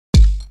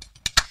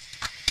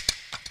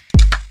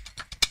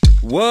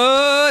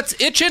What's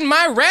itching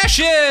my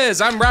rashes?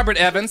 I'm Robert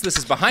Evans. This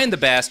is Behind the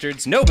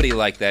Bastards. Nobody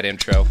liked that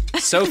intro.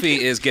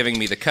 Sophie is giving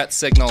me the cut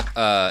signal.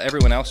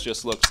 Everyone else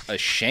just looks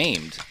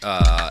ashamed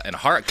and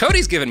hard.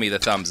 Cody's giving me the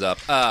thumbs up.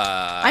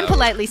 I'm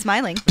politely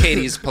smiling.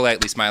 Katy's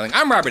politely smiling.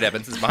 I'm Robert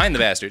Evans. This is Behind the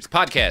Bastards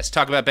podcast.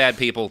 Talk about bad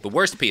people, the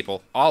worst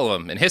people, all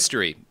of them in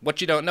history, what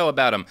you don't know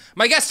about them.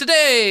 My guest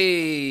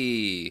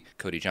today,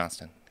 Cody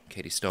Johnston,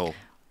 Katy Stoll.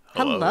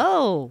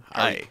 Hello.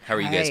 Hi. How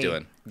are you guys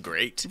doing?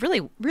 Great.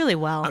 Really, really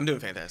well. I'm doing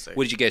fantastic.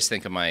 What did you guys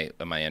think of my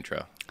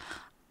intro?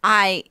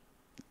 I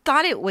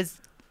thought it was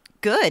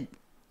good.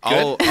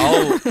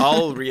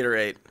 I'll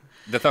reiterate.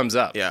 The thumbs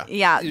up. Yeah.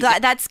 Yeah,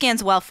 that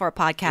scans well for a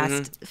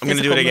podcast. I'm going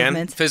to do it again.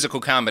 Movements. Physical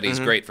comedy is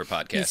great for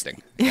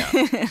podcasting.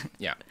 Yeah.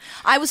 Yeah.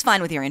 I was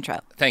fine with your intro.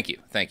 Thank you.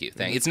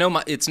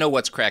 It's no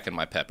what's cracking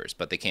my peppers,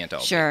 but they can't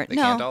all Sure. be.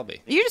 They can't all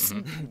be. You just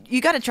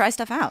you got to try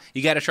stuff out.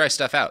 You got to try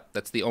stuff out.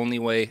 That's the only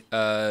way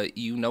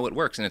you know it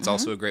works, and it's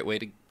also a great way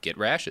to get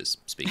rashes.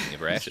 Speaking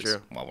of rashes,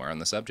 true. while we're on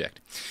the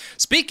subject.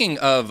 Speaking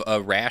of a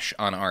rash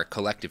on our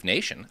collective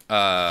nation,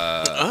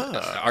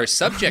 our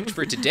subject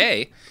for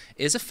today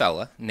is a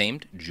fella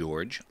named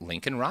George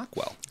Lincoln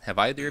Rockwell. Have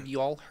either of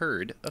you all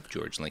heard of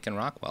George Lincoln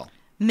Rockwell?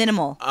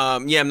 Minimal.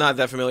 Yeah, I'm not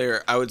that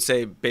familiar. I would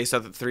say based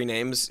off the three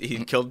names,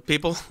 he killed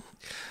people.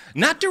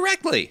 Not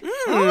directly.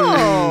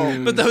 Oh.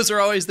 But those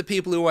are always the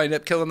people who wind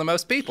up killing the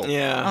most people.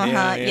 Yeah.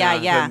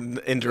 Yeah.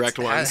 The indirect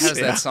ones. How does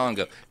that song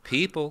go?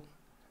 People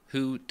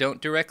who don't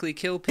directly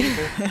kill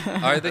people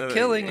are the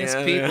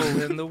killingest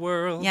people in the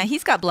world. Yeah,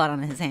 he's got blood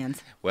on his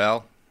hands.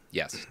 Well,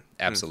 yes,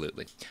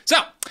 absolutely. So,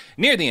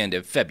 near the end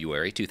of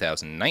February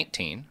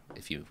 2019,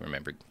 if you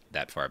remember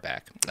that far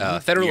back,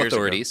 federal Years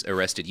authorities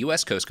arrested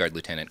U.S. Coast Guard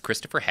Lieutenant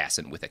Christopher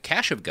Hasson with a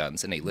cache of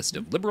guns and a list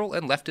of liberal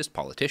and leftist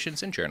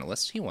politicians and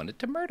journalists he wanted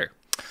to murder.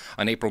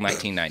 On April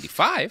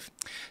 1995,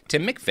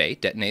 Tim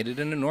McVeigh detonated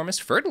an enormous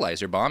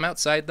fertilizer bomb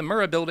outside the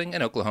Murrah Building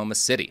in Oklahoma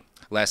City.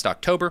 Last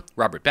October,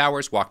 Robert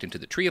Bowers walked into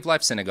the Tree of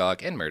Life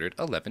Synagogue and murdered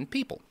 11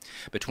 people.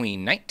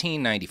 Between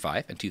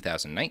 1995 and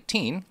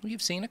 2019,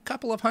 we've seen a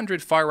couple of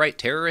hundred far-right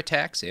terror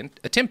attacks and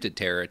attempted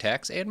terror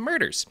attacks and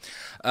murders.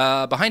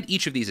 Behind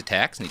each of these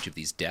attacks and each of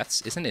these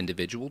deaths is an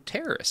individual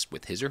terrorist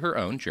with his or her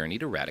own journey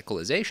to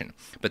radicalization.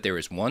 But there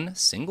is one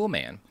single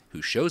man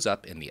who shows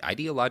up in the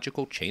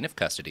ideological chain of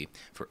custody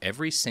for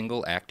every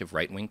single act of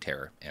right-wing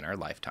terror in our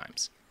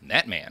lifetimes. And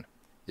that man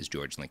is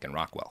George Lincoln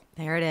Rockwell.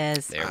 There it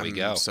is. There we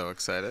go. I'm so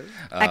excited.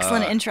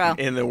 Excellent intro.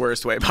 In the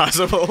worst way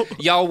possible.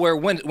 Y'all were,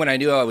 when I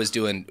knew I was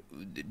doing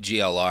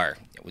GLR,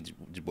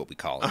 what we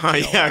call it.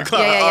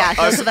 Yeah.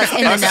 Those of us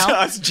in the know.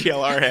 Us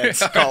GLR heads.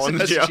 Call them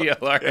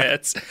GLR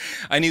heads.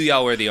 I knew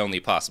y'all were the only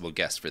possible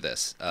guest for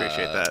this.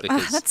 Appreciate that.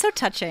 Because That's so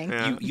touching.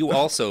 Yeah. you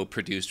also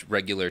produced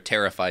regular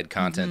terrified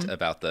content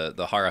about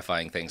the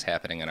horrifying things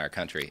happening in our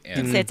country. You can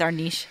And say it's our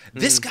niche.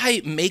 this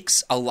guy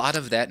makes a lot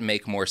of that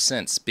make more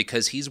sense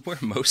because he's where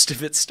most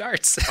of it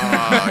starts. Oh,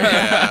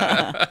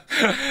 yeah.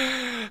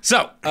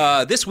 So,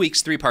 this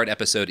week's three-part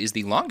episode is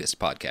the longest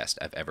podcast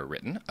I've ever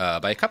written,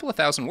 by a couple of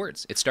thousand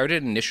words. It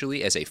started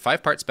initially as a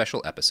five-part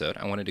special episode.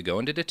 I wanted to go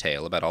into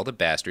detail about all the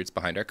bastards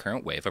behind our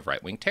current wave of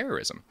right-wing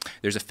terrorism.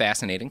 There's a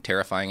fascinating,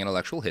 terrifying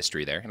intellectual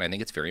history there, and I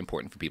think it's very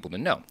important for people to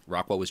know.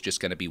 Rockwell was just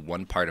going to be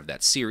one part of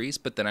that series,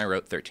 but then I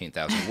wrote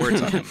 13,000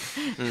 words on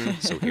him.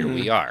 So here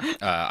we are.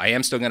 I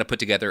am still going to put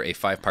together a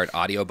five-part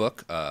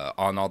audiobook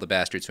on all the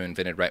bastards who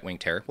invented right-wing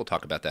terror. We'll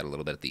talk about that a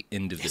little bit at the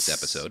end of this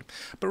episode.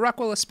 But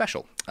Rockwell is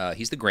special.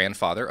 He's the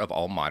grandfather of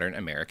all modern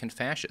American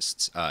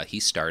fascists. He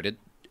started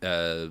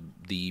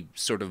the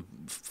sort of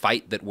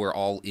fight that we're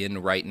all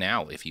in right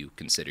now, if you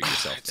consider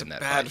yourself in that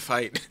Bad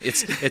fight.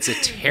 It's a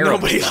terrible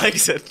Nobody fight.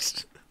 likes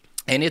it.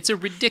 And it's a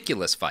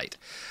ridiculous fight.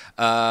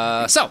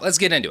 So let's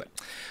get into it.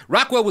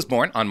 Rockwell was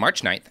born on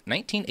March 9th,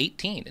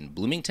 1918 in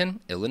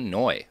Bloomington,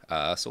 Illinois.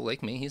 So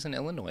like me, he's an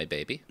Illinois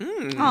baby.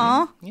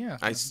 Aw. Yeah.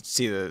 I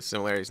see the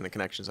similarities and the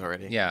connections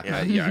already. Yeah,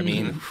 I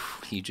mean,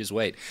 you just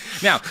wait.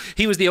 Now,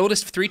 he was the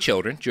oldest of three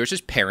children.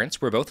 George's parents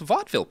were both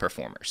vaudeville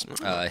performers.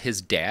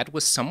 His dad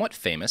was somewhat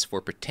famous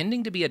for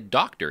pretending to be a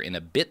doctor in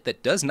a bit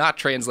that does not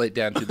translate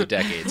down through the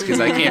decades, because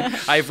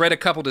I've read a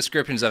couple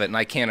descriptions of it, and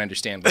I can't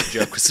understand what the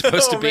joke was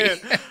supposed to be.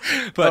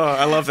 But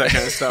I love that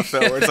kind of stuff, though,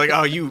 where it's like,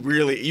 oh, you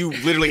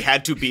literally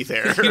had to be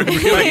there.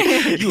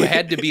 You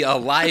had to be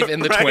alive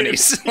in the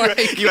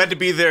 20s. You had to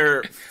be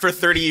there for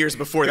 30 years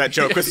before that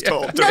joke was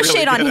told. No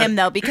shade on him,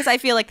 though, because I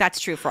feel like that's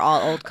true for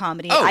all old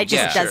comedy. Oh, I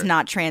just yeah. does Sure.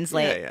 not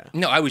translate. Yeah.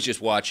 No, I was just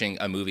watching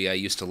a movie I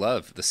used to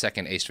love, the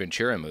second Ace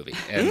Ventura movie.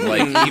 And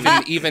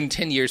like even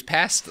 10 years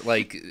past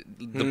like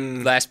the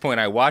last point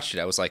I watched it,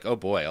 I was like, oh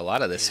boy, a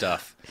lot of this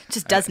stuff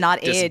Just does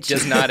not age.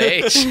 does not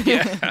age.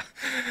 Yeah.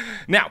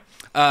 Now,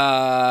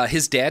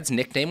 his dad's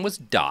nickname was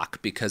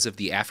Doc because of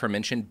the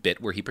aforementioned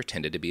bit where he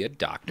pretended to be a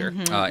doctor.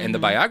 And the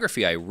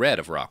biography I read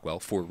of Rockwell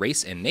for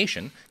Race and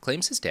Nation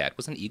claims his dad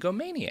was an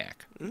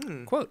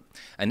egomaniac. Quote,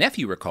 a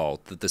nephew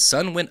recalled that the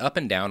son went up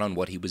and down on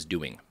what he was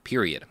doing,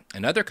 period.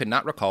 Another could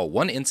not recall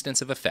one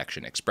instance of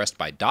affection expressed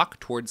by Doc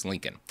towards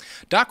Lincoln.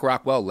 Doc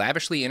Rockwell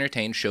lavishly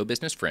entertained show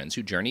business friends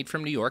who journeyed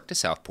from New York to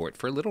Southport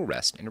for a little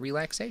rest and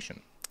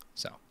relaxation.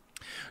 So,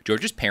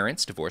 George's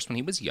parents divorced when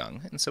he was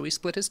young, and so he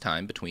split his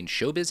time between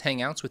showbiz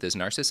hangouts with his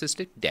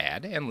narcissistic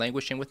dad and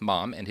languishing with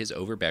mom and his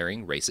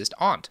overbearing racist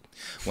aunt.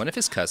 One of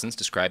his cousins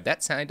described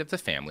that side of the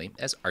family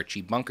as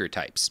Archie Bunker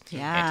types.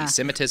 Yeah.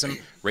 Anti-Semitism,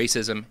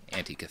 racism,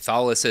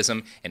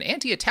 anti-Catholicism, and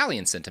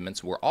anti-Italian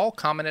sentiments were all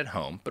common at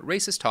home, but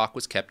racist talk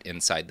was kept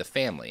inside the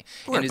family.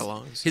 Where And it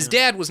belongs, his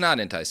dad was not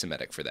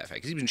anti-Semitic for that fact,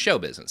 because he was in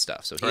showbiz and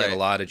stuff, so he had a Right.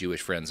 lot of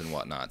Jewish friends and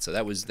whatnot. So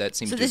that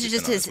seemed So to this have is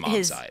just just been on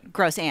his mom's side.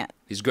 gross aunt.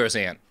 His gross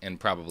aunt and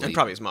probably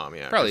his mom,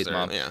 yeah. Probably his 'cause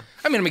mom. they're- Yeah.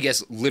 I mean, I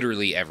guess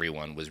literally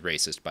everyone was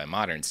racist by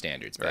modern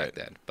standards back Right.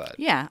 then, but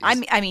Yeah,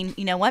 I mean,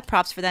 you know what?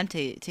 Props for them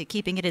to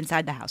keeping it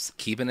inside the house.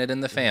 keeping it in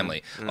the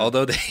family. Mm-hmm.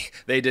 Although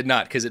they did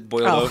not, because it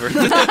boiled Oh. over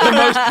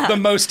the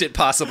most it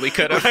possibly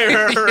could have.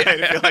 right.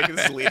 I feel like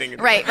it's leading.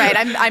 Right.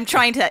 I'm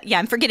trying to. Yeah,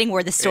 I'm forgetting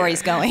where the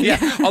story's going.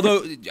 Yeah.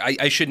 Although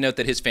I should note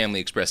that his family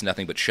expressed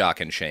nothing but shock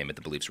and shame at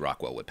the beliefs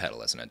Rockwell would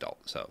peddle as an adult.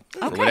 So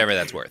for whatever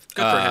that's worth.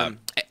 Good for him.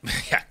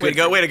 Yeah.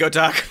 Way to go,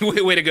 Doc.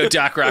 Way to go,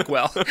 Doc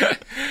Rockwell.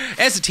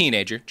 As a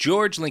teenager,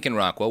 George Lincoln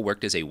Rockwell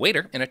worked as a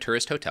waiter in a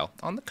tourist hotel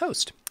on the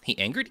coast. He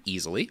angered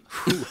easily,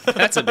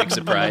 that's a big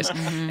surprise,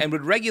 and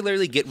would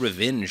regularly get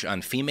revenge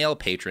on female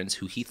patrons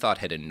who he thought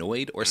had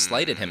annoyed or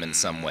slighted him in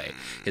some way.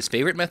 His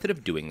favorite method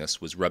of doing this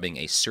was rubbing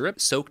a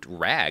syrup-soaked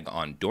rag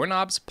on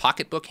doorknobs,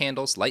 pocketbook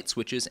handles, light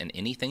switches, and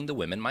anything the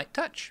women might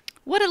touch.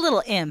 What a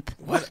little imp.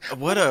 What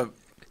a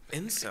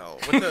incel.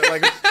 What the,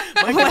 like,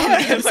 my God,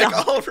 an like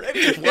incel.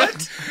 already.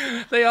 What?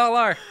 They all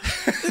are.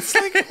 It's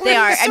like They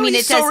are. I mean,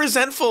 he's it so does-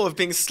 resentful of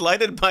being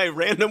slighted by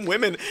random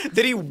women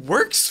that he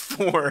works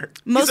for.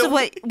 Most He's of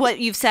a- what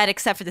you've said,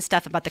 except for the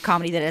stuff about the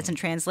comedy that doesn't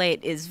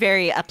translate, is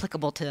very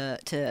applicable to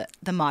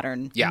the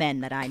modern Yeah.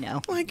 men that I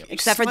know. Like,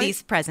 Except for slight-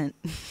 these present.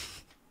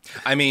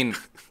 I mean,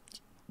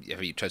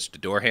 have you touched a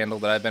door handle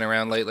that I've been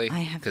around lately? I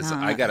have Because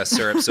not. I got a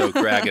syrup-soaked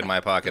rag in my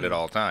pocket at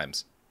all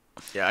times.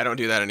 Yeah, I don't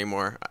do that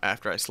anymore.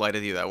 After I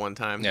slighted you that one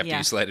time. After Yeah.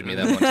 you slighted me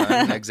that one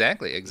time.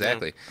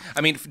 Exactly.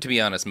 I mean, to be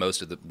honest,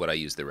 most of what I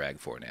use the rag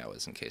for now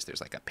is in case there's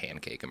like a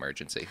pancake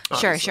emergency.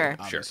 Sure.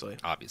 Obviously.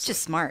 Obviously.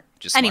 Just smart.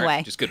 Just smart.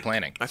 Anyway. Just good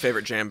planning. My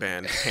favorite jam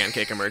band,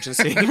 Pancake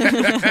Emergency.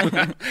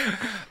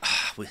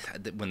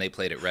 When they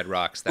played at Red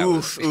Rocks, that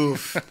was...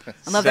 oof.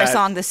 I love their That-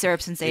 song, The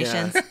Syrup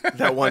Sensations. Yeah,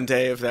 that one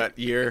day of that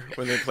year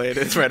when they played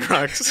at Red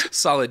Rocks.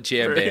 Solid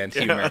jam band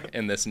Yeah. humor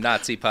in this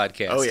Nazi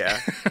podcast. Oh, yeah.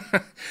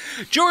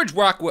 George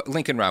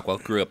Lincoln Rockwell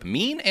grew up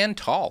mean and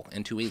tall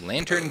into a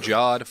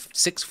lantern-jawed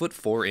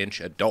 6'4"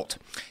 adult.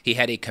 He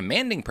had a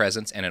commanding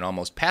presence and an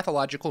almost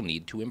pathological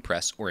need to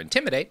impress or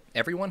intimidate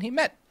everyone he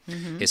met.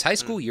 His high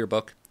school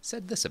yearbook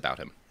said this about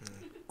him.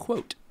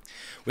 Quote,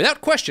 "Without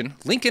question,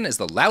 Lincoln is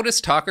the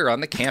loudest talker on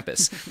the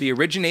campus, the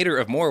originator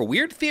of more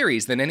weird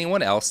theories than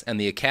anyone else, and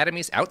the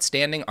Academy's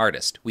outstanding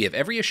artist. We have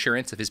every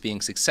assurance of his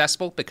being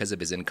successful because of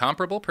his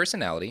incomparable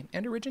personality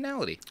and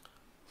originality."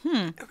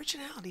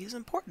 Originality is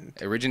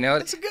important.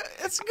 Originality?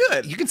 That's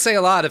good. You can say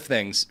a lot of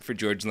things for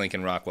George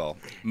Lincoln Rockwell.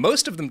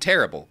 Most of them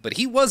terrible, but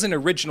he was an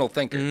original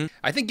thinker.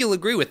 I think you'll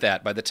agree with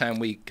that by the time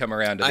we come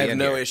around to the I have end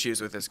no here. issues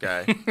with this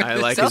guy. I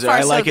like So his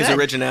far, so his good.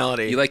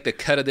 originality. You like the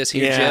cut of this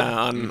here yeah,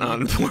 jib?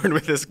 on board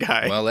with this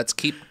guy. Well, let's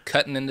keep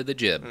cutting into the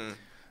jib.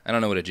 I don't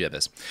know what a jib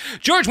is.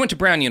 George went to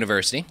Brown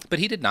University, but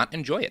he did not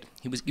enjoy it.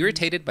 He was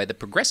irritated by the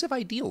progressive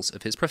ideals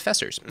of his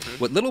professors.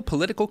 What little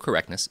political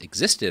correctness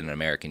existed in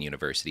American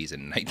universities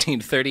in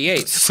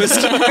 1938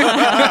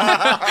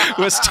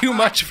 was too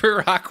much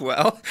for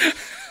Rockwell.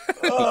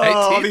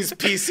 all these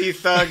PC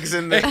thugs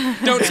and the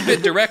Don't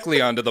spit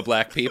directly onto the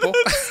black people.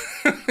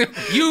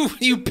 you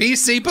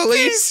PC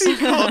police. PC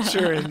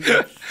culture in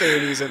the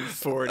 30s and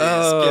 40s.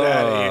 Get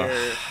out of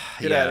here.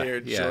 Get out of here,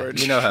 George.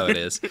 You know how it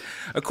is.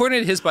 According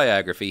to his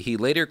biography, he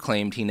later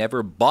claimed he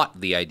never bought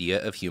the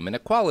idea of human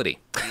equality.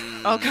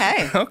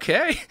 Okay.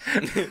 Okay.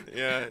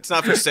 Yeah, it's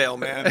not for sale,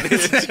 man.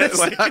 It's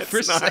just not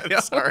for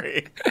sale.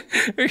 Sorry.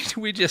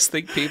 We just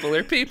think people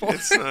are people.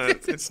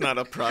 It's not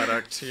a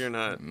product. You're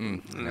not.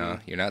 No,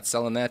 you're not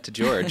selling that to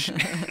George,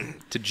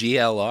 to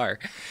GLR.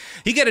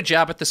 He got a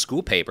job at the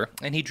school paper,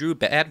 and he drew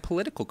bad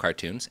political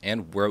cartoons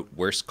and wrote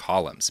worse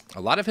columns.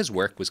 A lot of his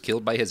work was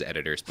killed by his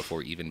editors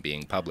before even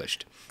being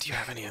published. Do you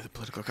have any other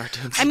political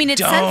cartoons? I mean,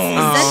 it's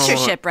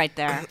censorship right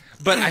there.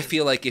 But I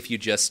feel like if you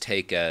just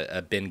take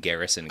a Ben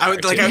Garrison I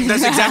cartoon... would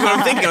that's exactly what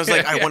I'm thinking. I was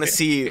like, I want to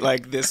see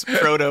like this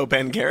proto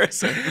Ben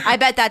Garrison. I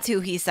bet that's who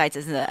he cites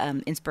as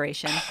the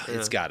inspiration.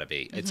 It's got to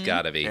be. It's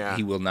got to be. Yeah.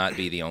 He will not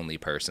be the only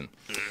person.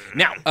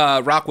 Now,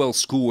 Rockwell's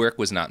schoolwork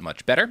was not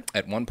much better.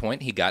 At one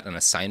point, he got an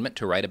assignment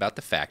to write about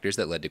the factors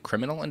that led to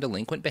criminal and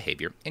delinquent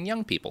behavior in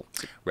young people.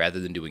 Rather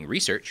than doing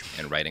research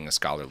and writing a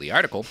scholarly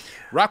article,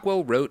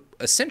 Rockwell wrote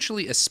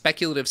essentially a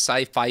speculative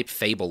sci-fi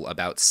fable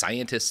about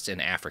scientists in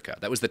Africa.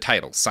 That was the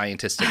title,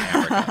 Scientists in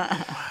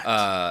Africa.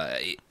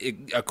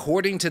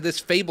 According to this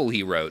fable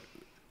he wrote,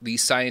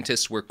 these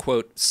scientists were,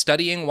 quote,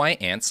 studying why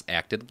ants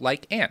acted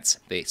like ants.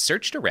 They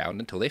searched around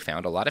until they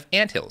found a lot of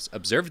anthills,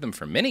 observed them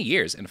for many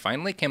years, and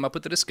finally came up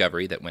with the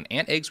discovery that when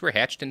ant eggs were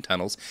hatched in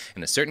tunnels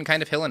in a certain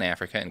kind of hill in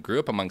Africa and grew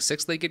up among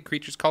six-legged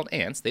creatures called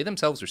ants, they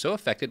themselves were so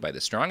affected by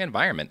the strong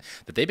environment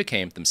that they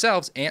became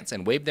themselves ants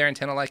and waved their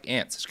antennae like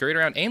ants, scurried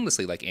around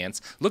aimlessly like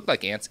ants, looked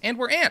like ants, and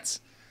were ants.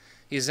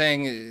 He's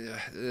saying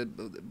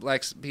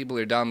black people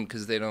are dumb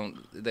because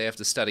they have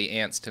to study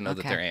ants to know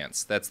that they're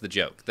ants. That's the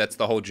joke. That's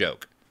the whole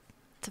joke.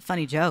 It's a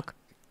funny joke.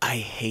 I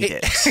hate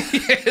it.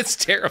 It's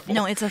terrible.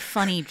 No, it's a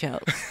funny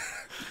joke.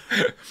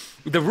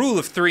 The rule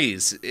of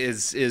threes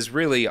is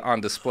really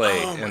on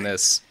display in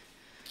this.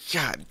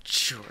 God,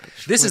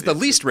 George. This is the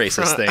least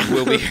racist thing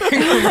we'll be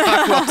hearing from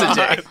Rockwell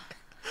today.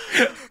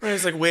 Right,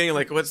 it's like waiting,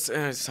 like what's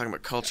he's talking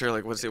about culture,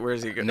 like where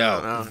is he going?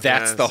 No,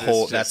 that's the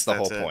whole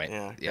point.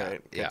 Yeah,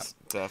 right. Yeah.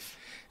 Stuff.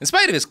 In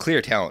spite of his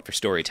clear talent for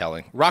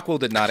storytelling, Rockwell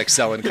did not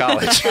excel in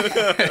college.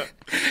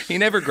 He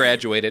never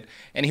graduated,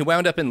 and he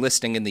wound up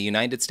enlisting in the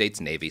United States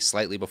Navy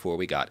slightly before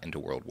we got into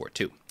World War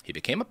II. He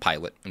became a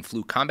pilot and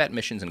flew combat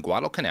missions in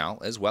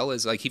Guadalcanal, as well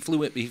as he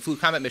flew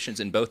combat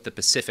missions in both the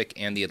Pacific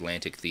and the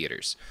Atlantic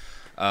theaters.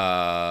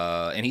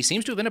 And he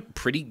seems to have been a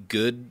pretty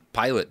good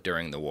pilot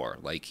during the war.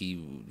 Like,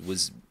 he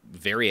was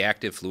very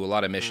active, flew a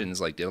lot of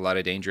missions, like did a lot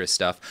of dangerous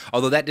stuff.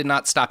 Although that did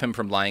not stop him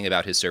from lying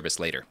about his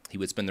service later. He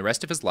would spend the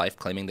rest of his life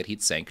claiming that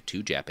he'd sank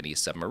 2 Japanese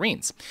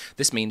submarines.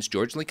 This means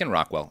George Lincoln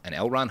Rockwell and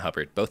L. Ron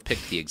Hubbard both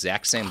picked the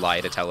exact same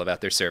lie to tell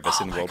about their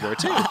service in World War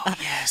II.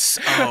 Yes.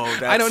 Oh,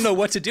 I don't know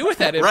what to do with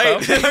that info.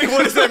 Right. Like,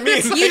 what does that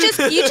mean? You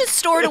just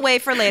store it away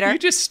for later. You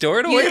just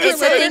store it away for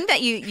It's later. a thing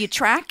that you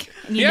track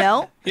and you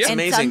know, Yeah. and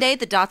amazing. someday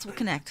the dots will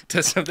connect.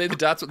 Someday the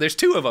dots. There's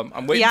 2 of them.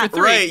 I'm waiting Yeah. for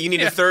 3. Right, you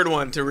need a third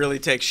one to really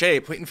take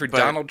shape. Waiting for But-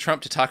 Donald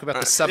Trump to talk about the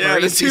Yeah,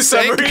 submarines. the 2 he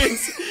sank.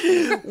 submarines.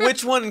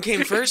 Which one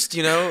came first?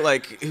 You know,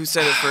 like who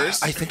said it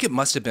first? I think it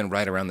must have been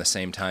right around the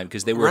same time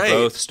because they were Right.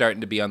 both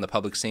starting to be on the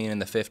public scene in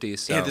the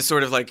 50s. So. Yeah, this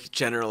sort of like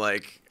general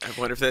like. I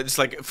wonder if that just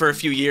like for a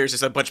few years,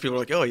 just a bunch of people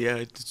were like, "Oh yeah,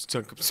 it's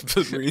sunk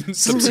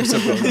submarines."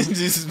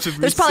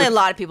 There's probably a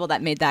lot of people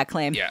that made that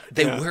claim. Yeah,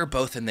 they were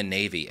both in the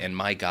Navy, and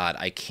my God,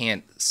 I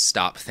can't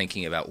stop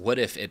thinking about what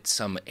if at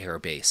some air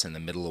base in the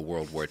middle of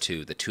World War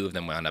II, the 2 of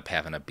them wound up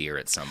having a beer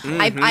at some point.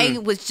 I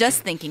was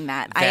just thinking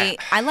that.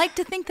 I like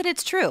to think that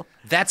it's true.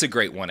 That's a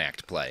great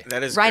one-act play.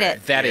 That is Write great.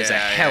 it. That is a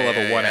hell of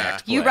a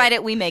one-act play. You write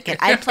it, we make it.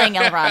 I'm playing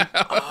Elron.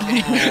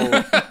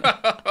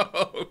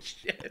 Oh,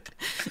 shit.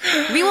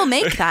 We will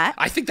make that.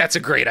 I think that's a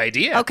great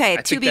idea. Okay, I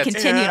to think be that's-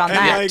 continued on and,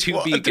 that. like,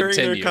 To be during their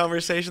continued.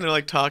 conversation, they're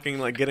like talking,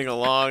 like getting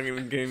along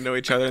and getting to know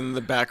each other. And in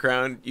the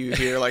background, you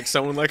hear like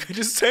someone like, "I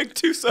just sank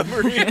 2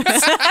 submarines."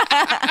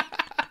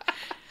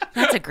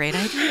 That's a great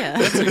idea.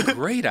 That's a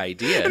great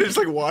idea. It just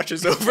like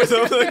watches over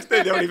them. Like,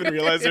 they don't even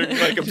realize they're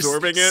like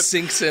absorbing it.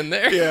 Sinks in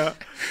there. Yeah.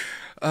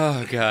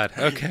 Oh God.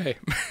 Okay.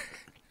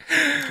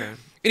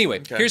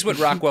 Anyway, here's what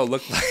Rockwell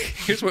looked like.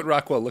 Here's what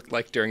Rockwell looked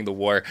like during the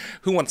war.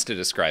 Who wants to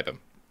describe him?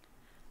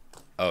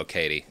 Oh,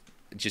 Katy.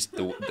 Just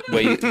the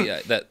way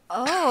that.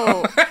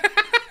 Oh.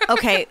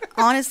 Okay,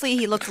 honestly,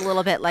 he looks a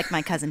little bit like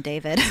my cousin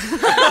David.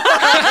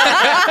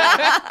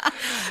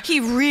 He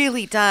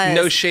really does.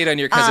 No shade on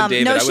your cousin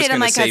David. No I was shade on gonna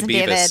my say cousin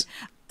Beavis.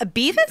 David.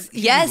 Beavis?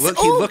 Yes. he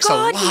Oh looks a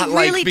God, lot he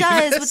like really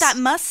does Beavis. with that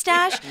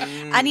mustache,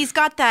 and he's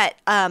got that.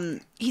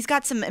 He's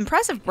got some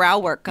impressive brow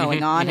work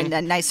going on, and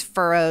a nice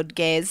furrowed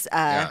gaze.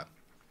 Yeah.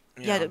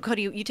 Yeah,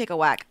 Cody, you take a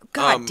whack.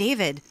 God,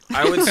 David.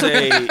 I would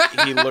say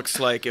he looks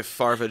like if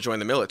Farva joined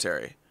the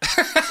military.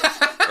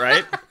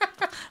 Right?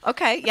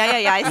 Okay, yeah,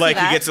 I see Like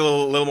that. he gets a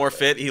little more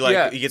fit. He like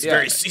Yeah, he gets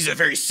yeah. he's a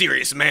very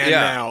serious man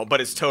Yeah. now, but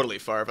it's totally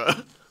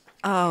Farva.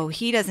 Oh,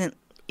 he doesn't.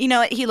 You know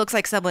what? He looks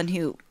like someone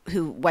who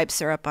wipes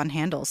syrup on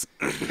handles.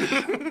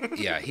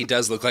 Yeah, he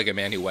does look like a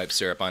man who wipes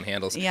syrup on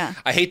handles. Yeah.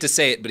 I hate to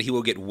say it, but he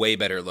will get way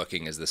better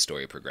looking as the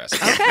story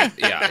progresses. Okay.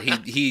 Yeah,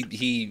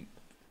 he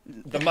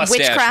the mustache.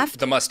 Witchcraft?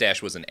 The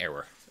mustache was an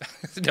error.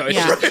 No,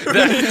 Yeah.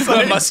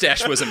 the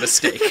mustache was a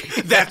mistake.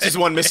 That's just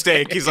one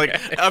mistake. He's like,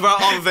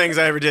 about all the things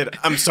I ever did,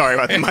 I'm sorry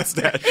about the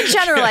mustache. In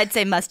general, I'd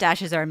say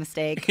mustaches are a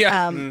mistake.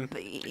 Yeah.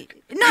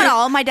 Not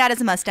all. My dad has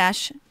a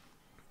mustache.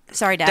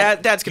 Sorry,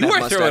 Dad. Dad's gonna You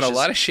have are throwing a mustaches.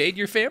 lot of shade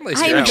your family's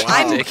I direction. wow.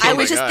 I Oh was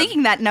my just God.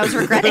 thinking that, and I was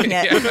regretting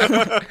it.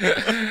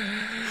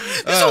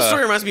 This whole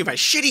story reminds me of my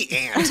shitty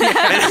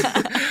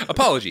aunt.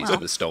 Apologies to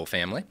the Stoll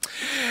family.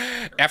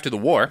 After the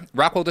war,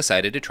 Rockwell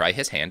decided to try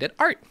his hand at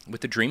art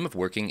with the dream of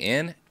working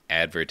in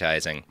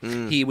advertising.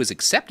 He was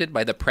accepted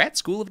by the Pratt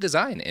School of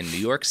Design in New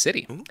York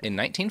City. In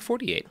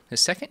 1948,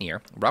 his second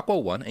year,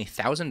 Rockwell won a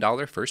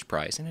 $1,000 first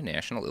prize in a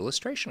national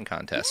illustration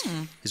contest.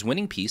 His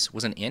winning piece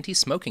was an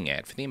anti-smoking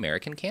ad for the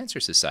American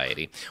Cancer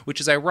Society, which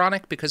is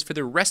ironic because for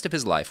the rest of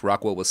his life,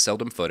 Rockwell was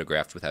seldom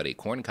photographed without a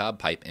corncob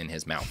pipe in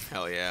his mouth.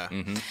 Hell yeah.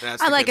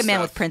 That's I the like a good man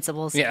stuff. with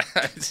principles. Yeah,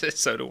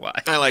 so do I.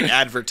 I like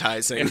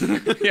advertising.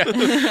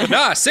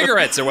 Nah,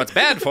 cigarettes are what's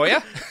bad for you.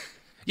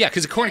 Yeah,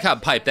 because a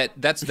corncob pipe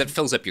that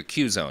fills up your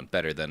Q zone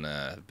better than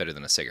a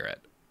cigarette.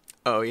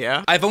 Oh,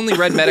 yeah? I've only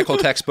read medical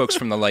textbooks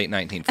from the late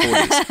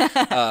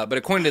 1940s, but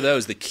according to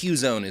those, the Q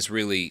zone is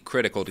really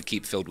critical to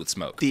keep filled with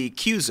smoke. The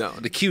Q zone.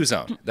 The Q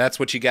zone. That's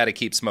what you got to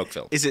keep smoke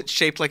filled. Is it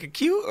shaped like a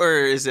Q, or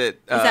is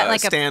it that like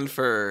stand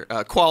for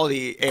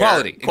quality air?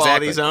 Quality,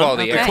 exactly. Zone?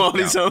 Quality air. Quality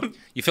No. zone?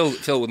 You fill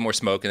it with more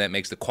smoke, and that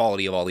makes the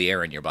quality of all the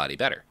air in your body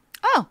better.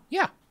 Oh,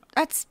 Yeah.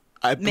 that's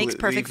I makes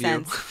perfect believe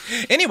you.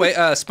 sense. Anyway,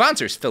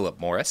 sponsors Philip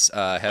Morris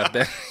have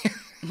been...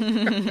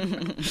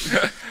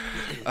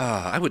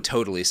 I would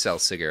totally sell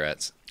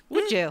cigarettes.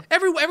 Would you?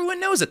 Everyone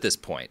knows at this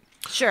point.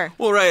 Sure.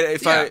 Well, right.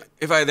 If Yeah.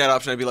 I had that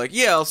option, I'd be like,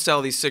 yeah, I'll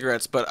sell these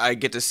cigarettes, but I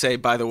get to say,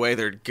 by the way,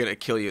 they're gonna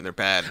kill you and they're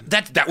bad.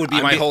 That would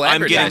be my whole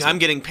advertisement. I'm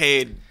getting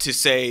paid to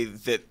say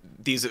that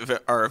these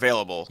are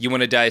available. You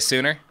want to die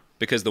sooner?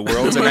 Because the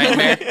world's a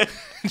nightmare?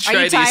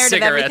 Try you tired these of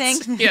cigarettes.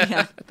 everything?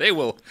 Yeah, they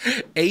will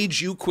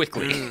age you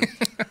quickly.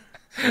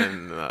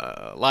 And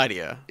lie to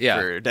you Yeah.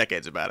 for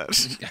decades about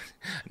it.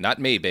 Not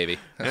me, baby.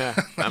 Yeah,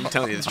 I'm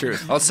telling you the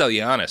truth. I'll sell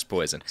you honest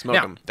poison. Smoke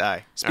Now, them,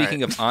 die.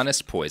 Speaking All right. of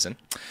honest poison,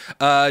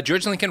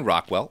 George Lincoln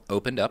Rockwell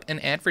opened up an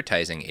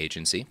advertising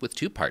agency with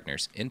 2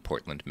 partners in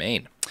Portland,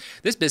 Maine.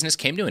 This business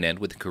came to an end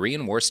when the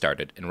Korean War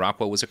started, and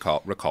Rockwell was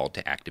recalled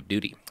to active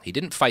duty. He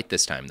didn't fight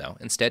this time, though.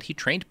 Instead, he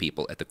trained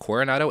people at the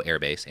Coronado Air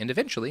Base and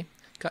eventually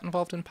got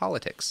involved in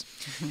politics.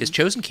 His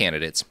chosen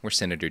candidates were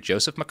Senator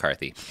Joseph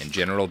McCarthy and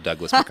General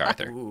Douglas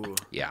MacArthur.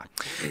 Yeah.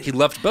 He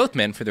loved both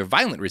men for their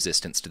violent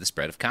resistance to the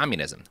spread of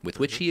communism, with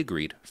which he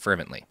agreed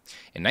fervently.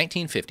 In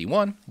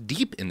 1951,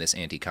 deep in this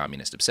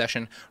anti-communist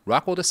obsession,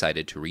 Rockwell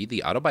decided to read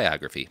the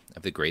autobiography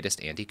of the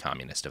greatest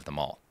anti-communist of them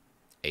all,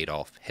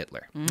 Adolf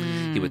Hitler.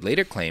 He would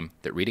later claim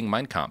that reading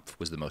Mein Kampf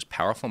was the most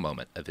powerful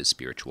moment of his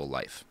spiritual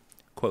life.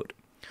 Quote,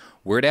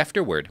 "Word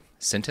after word,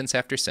 sentence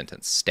after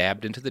sentence,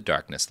 stabbed into the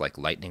darkness like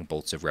lightning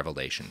bolts of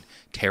revelation,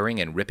 tearing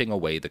and ripping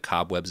away the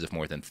cobwebs of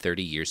more than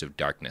 30 years of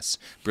darkness,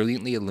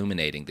 brilliantly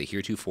illuminating the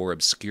heretofore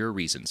obscure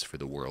reasons for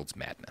the world's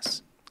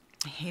madness."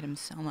 I hate him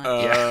so much.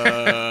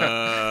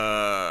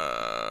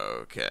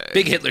 Okay.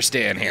 Big Hitler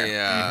stan here.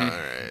 Yeah,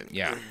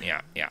 all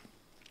right. Yeah.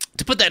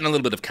 To put that in a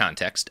little bit of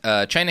context,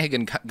 China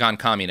had gone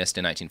communist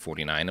in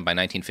 1949, and by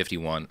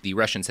 1951, the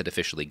Russians had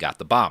officially got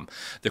the bomb.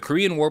 The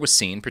Korean War was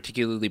seen,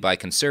 particularly by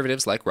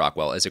conservatives like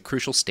Rockwell, as a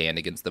crucial stand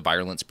against the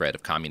virulent spread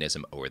of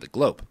communism over the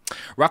globe.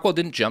 Rockwell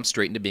didn't jump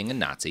straight into being a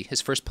Nazi.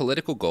 His first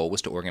political goal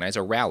was to organize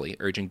a rally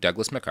urging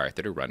Douglas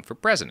MacArthur to run for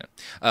president.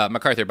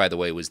 MacArthur, by the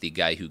way, was the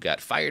guy who got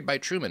fired by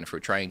Truman for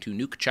trying to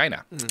nuke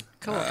China.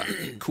 Cool.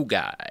 Cool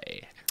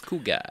guy.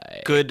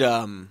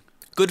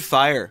 Good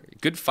fire.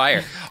 Good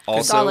fire.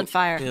 Also, Solid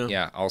fire.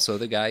 Yeah, also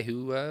the guy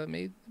who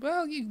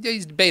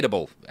he's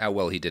debatable how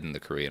well he did in the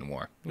Korean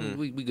War.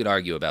 We could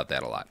argue about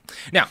that a lot.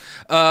 Now,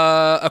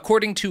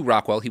 according to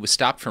Rockwell, he was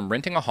stopped from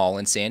renting a hall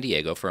in San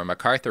Diego for a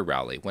MacArthur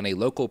rally when a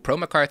local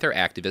pro-MacArthur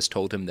activist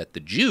told him that the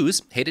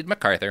Jews hated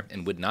MacArthur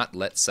and would not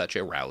let such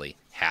a rally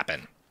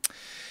happen.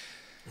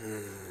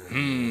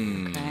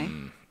 Okay.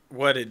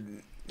 What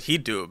did he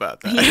do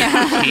about that?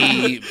 Yeah.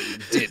 He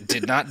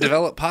did not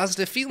develop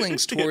positive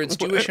feelings towards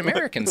Jewish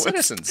American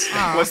citizens.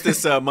 What's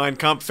this Mein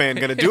Kampf fan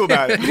going to do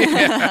about it?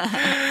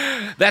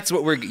 That's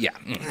what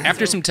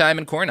After some time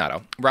in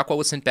Coronado, Rockwell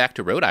was sent back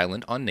to Rhode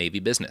Island on Navy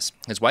business.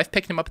 His wife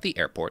picked him up at the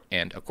airport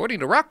and, according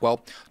to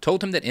Rockwell,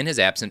 told him that in his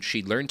absence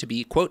she'd learned to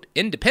be, quote,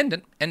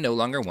 independent and no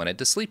longer wanted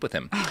to sleep with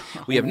him.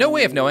 We have no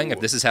way of knowing if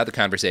this is how the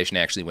conversation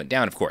actually went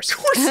down, of course. Of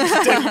course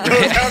it didn't go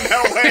down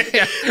that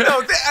way.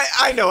 No,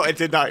 I know it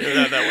did not go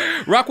down that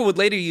way. Rockwell would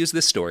later use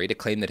this story to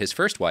claim that his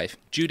first wife,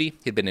 Judy,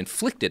 had been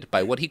inflicted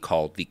by what he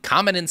called the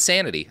common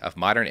insanity of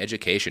modern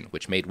education,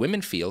 which made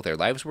women feel their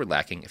lives were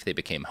lacking if they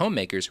became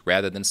homemakers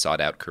rather than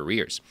sought-out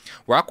careers.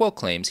 Rockwell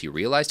claims he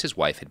realized his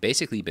wife had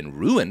basically been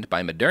ruined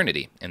by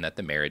modernity and that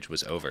the marriage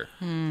was over.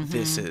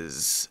 This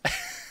is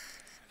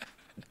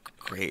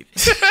great.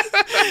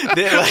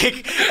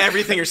 Like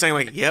everything you're saying,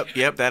 like, yep,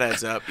 that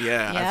adds up.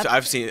 Yeah, Yep.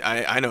 I've seen.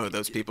 I know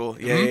those people.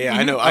 Yeah.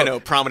 I know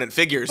prominent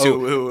figures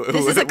who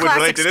This is a would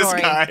relate to this classic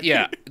story. guy.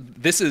 Yeah,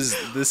 this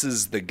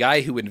is the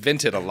guy who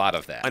invented a lot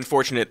of that.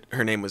 Unfortunate.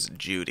 Her name was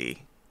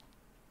Judy.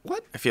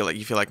 What? You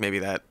feel like maybe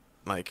that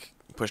like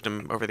pushed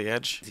him over the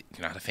edge.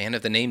 You're not a fan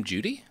of the name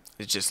Judy?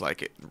 It's just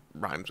like it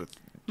rhymes with.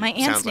 My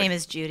aunt's sounds like- name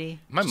is Judy.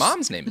 My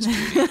mom's name is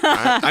Judy.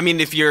 I mean,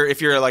 if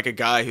you're like a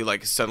guy who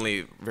like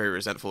suddenly very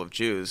resentful of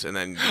Jews, and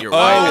then your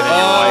wife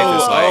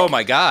is like, oh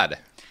my God.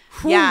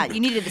 Yeah, you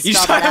needed to You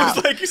spell started,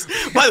 that I out. was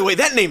like, by the way,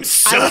 that name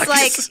sucks. I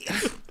was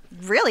like,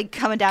 really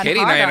coming down Katy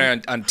and hard I on.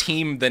 are on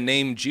team the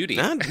name Judy.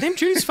 Nah, name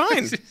Judy's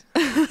fine.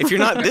 If you're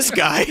not this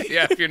guy,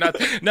 Yeah, if you're not.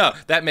 No,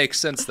 that makes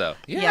sense though.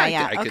 Yeah,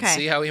 I could okay.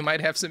 see how he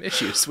might have some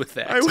issues with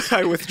that.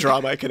 I withdraw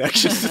my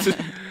connections.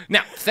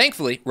 Now,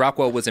 thankfully,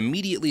 Rockwell was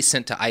immediately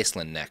sent to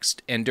Iceland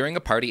next, and during a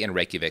party in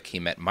Reykjavik, he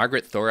met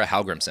Margaret Thora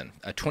Hallgrímsson,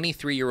 a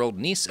 23-year-old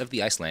niece of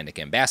the Icelandic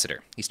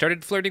ambassador. He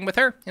started flirting with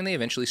her, and they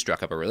eventually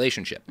struck up a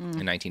relationship. In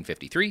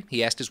 1953,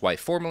 he asked his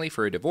wife formally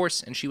for a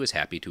divorce, and she was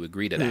happy to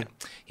agree to that.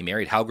 He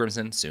married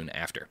Hallgrímsson soon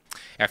after.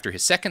 After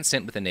his second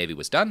stint with the Navy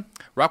was done,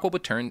 Rockwell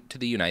returned to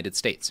the United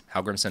States,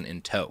 Hallgrímsson in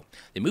tow.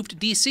 They moved to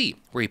D.C.,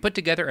 where he put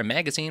together a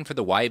magazine for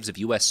the wives of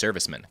U.S.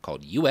 servicemen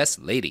called U.S.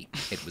 Lady.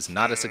 It was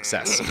not a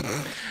success.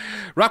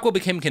 Rockwell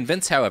became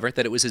convinced, however,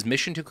 that it was his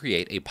mission to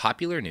create a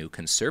popular new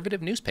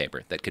conservative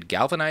newspaper that could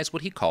galvanize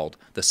what he called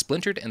the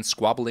splintered and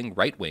squabbling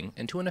right wing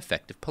into an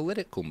effective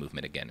political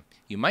movement again.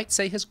 You might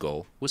say his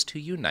goal was to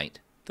unite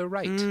the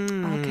right.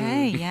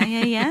 Okay,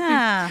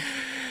 yeah.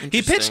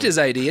 He pitched his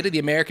idea to the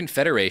American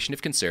Federation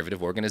of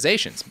Conservative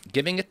Organizations,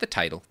 giving it the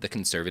title The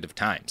Conservative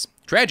Times.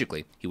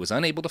 Tragically, he was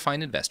unable to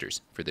find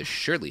investors for this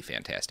surely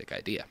fantastic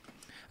idea.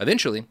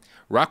 Eventually,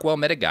 Rockwell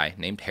met a guy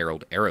named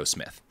Harold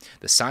Arrowsmith,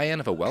 the scion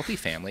of a wealthy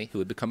family who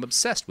had become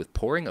obsessed with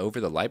poring over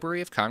the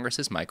Library of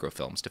Congress's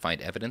microfilms to find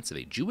evidence of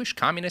a Jewish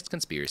communist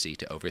conspiracy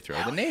to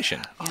overthrow the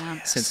nation.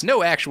 Since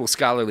no actual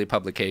scholarly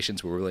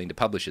publications were willing to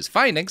publish his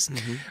findings,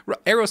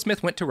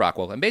 Arrowsmith went to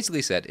Rockwell and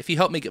basically said, if you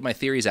help me get my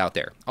theories out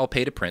there, I'll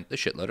pay to print the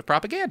shitload of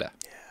propaganda.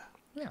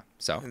 Yeah,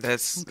 so.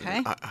 That's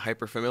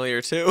hyper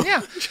familiar too.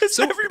 Yeah. Just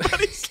so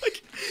everybody's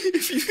like,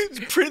 if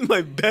you print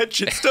my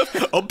batshit stuff,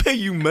 I'll pay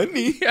you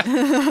money.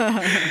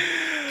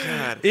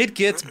 God. It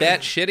gets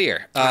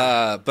batshittier.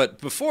 But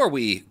before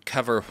we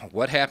cover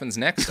what happens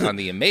next on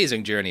the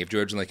amazing journey of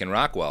George Lincoln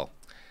Rockwell,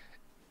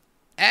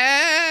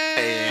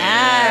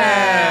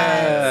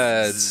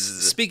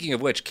 speaking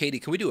of which, Katy,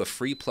 can we do a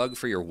free plug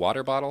for your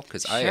water bottle?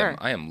 Because Sure.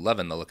 I am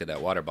loving the look of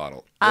that water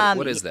bottle.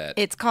 What is that?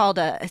 It's called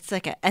it's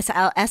like a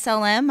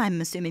SLM.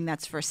 I'm assuming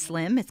that's for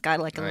slim. It's got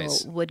like a Nice.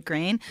 little wood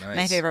grain. Nice.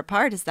 My favorite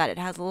part is that it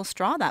has a little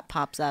straw that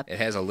pops up. It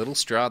has a little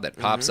straw that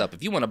pops up.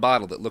 If you want a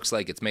bottle that looks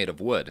like it's made of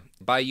wood,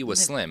 buy you a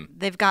slim.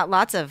 They've got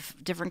lots of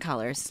different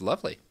colors. It's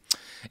lovely.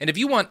 And if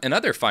you want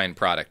another fine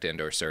product and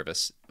or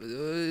service,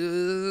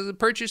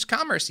 purchase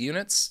commerce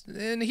units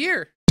in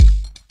here.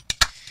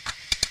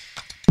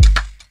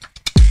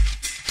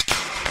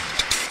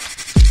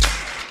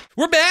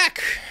 We're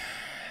back.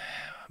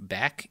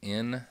 Back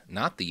in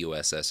not the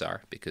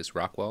USSR because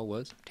Rockwell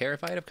was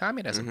terrified of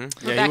communism.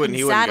 We're Yeah, back he wouldn't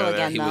in go saddle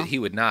there. again, though. He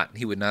would not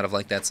have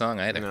liked that song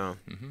either. No.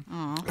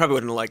 Probably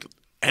wouldn't have liked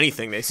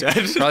anything they said.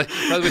 Probably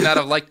would not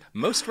have liked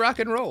most rock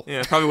and roll.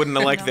 Yeah, probably wouldn't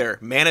have liked their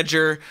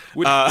manager.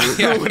 Would- wouldn't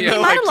yeah. have He might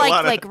liked have a lot liked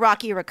of- like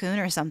Rocky Raccoon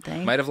or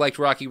something. Might have liked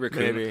Rocky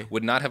Raccoon. Maybe.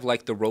 Would not have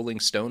liked the Rolling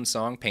Stones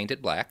song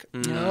 "Painted Black."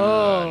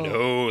 Oh.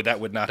 No, that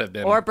would not have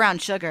been. Or Brown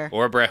Sugar.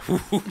 Or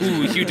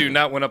you do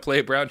not want to play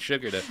Brown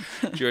Sugar to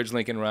George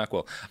Lincoln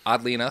Rockwell.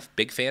 Oddly enough,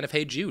 big fan of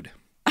Hey Jude.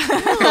 Good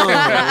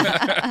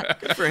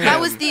for him. That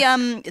was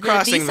the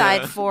Crossing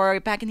B-side the- for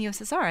Back in the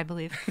USSR, I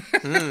believe.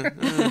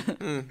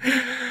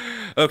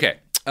 Okay.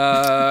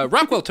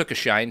 Rockwell took a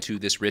shine to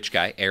this rich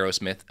guy,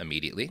 Arrowsmith,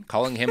 immediately,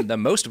 calling him the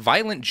most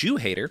violent Jew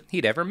hater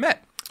he'd ever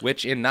met,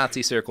 which in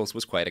Nazi circles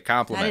was quite a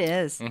compliment.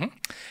 That is.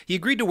 He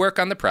agreed to work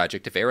on the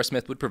project if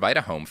Arrowsmith would provide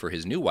a home for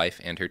his new wife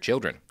and her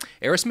children.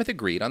 Arrowsmith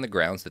agreed on the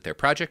grounds that their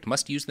project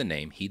must use the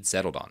name he'd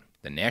settled on,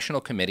 the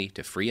National Committee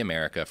to Free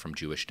America from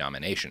Jewish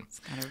Domination.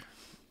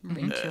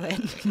 Into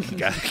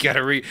it.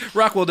 Gotta read.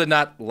 Rockwell did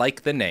not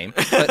like the name,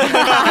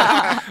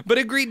 but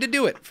agreed to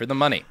do it for the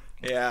money.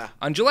 Yeah.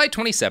 On July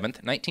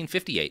 27th,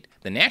 1958,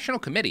 the National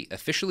Committee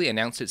officially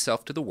announced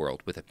itself to the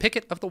world with a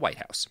picket of the White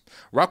House.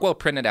 Rockwell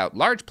printed out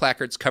large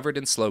placards covered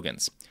in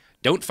slogans.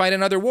 Don't fight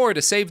another war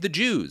to save the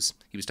Jews.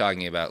 He was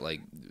talking about, like,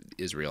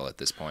 Israel at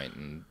this point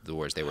and the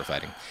wars they were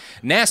fighting.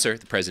 Nasser,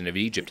 the president of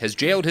Egypt, has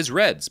jailed his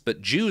Reds,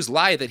 but Jews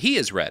lie that he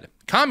is Red.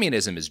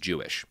 Communism is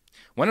Jewish.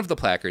 One of the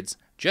placards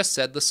just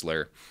said the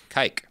slur,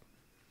 kike.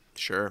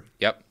 Sure.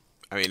 Yep.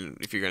 I mean,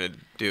 if you're going to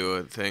do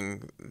a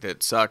thing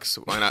that sucks,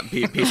 why not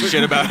be a piece of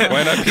shit about it?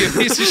 Why not be a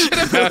piece of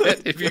shit about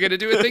it if you're going to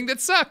do a thing that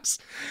sucks?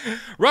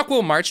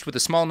 Rockwell marched with a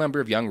small number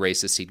of young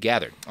racists he'd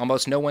gathered.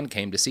 Almost no one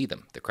came to see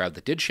them. The crowd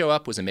that did show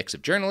up was a mix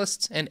of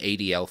journalists and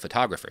ADL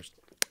photographers.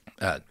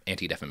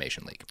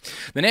 Anti-Defamation League.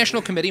 The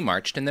National Committee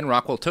marched, and then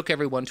Rockwell took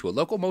everyone to a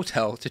local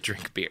motel to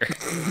drink beer.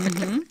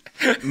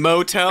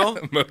 Motel?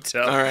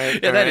 Motel. All right.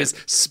 Yeah, all that right. is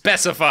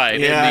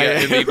specified Yeah,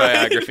 in the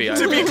biography.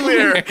 To be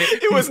clear,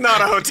 it was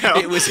not a hotel.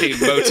 It was a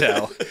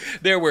motel.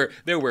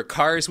 There were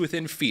cars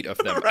within feet of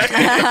them.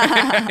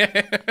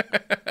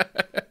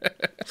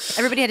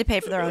 Everybody had to pay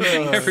for their own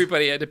drinks.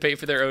 Everybody had to pay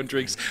for their own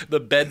drinks. The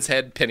beds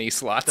had penny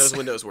slots. Those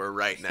windows were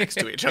right next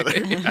to each other.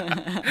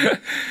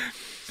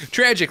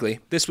 Tragically,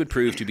 this would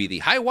prove to be the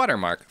high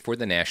watermark for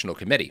the National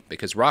Committee,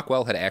 because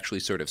Rockwell had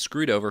actually sort of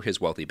screwed over his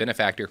wealthy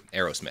benefactor,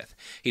 Arrowsmith.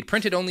 He'd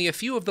printed only a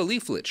few of the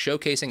leaflets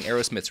showcasing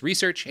Arrowsmith's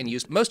research and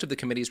used most of the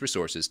committee's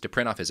resources to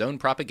print off his own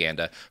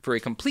propaganda for a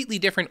completely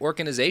different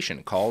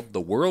organization called the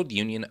World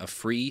Union of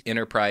Free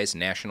Enterprise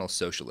National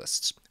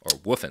Socialists, or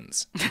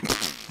WUFNs.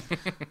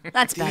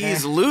 That's better.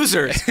 These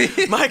losers.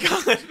 My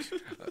God.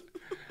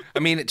 I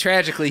mean,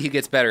 tragically, he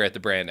gets better at the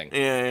branding.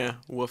 Yeah.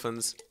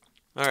 Woofins.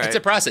 All right. It's a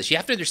process. You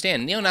have to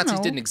understand, neo-Nazis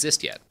No. didn't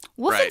exist yet.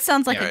 Woofin Right.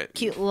 sounds like Yeah, a right.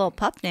 cute little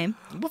pup name.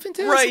 Woofins.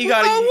 Right, you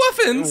gotta...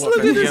 Woofins. Look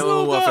at this Yeah,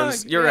 little dog.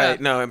 woofins. You're Yeah.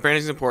 right. No, and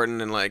branding's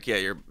important, and like, yeah,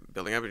 you're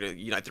building up. You're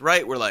unite the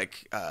right. We're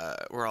like,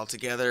 we're all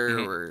together.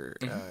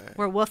 Mm-hmm.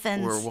 We're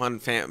woofins. We're one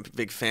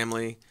big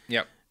family.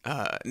 Yep.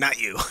 Not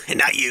you, and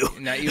not you,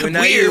 Not you and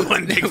not we're you.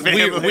 one big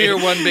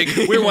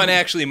family. We're one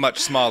actually much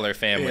smaller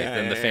family Yeah,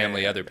 than the yeah,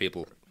 family yeah. other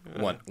people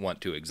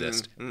want to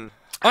exist. On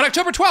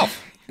October 12th,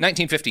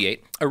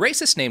 1958, a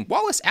racist named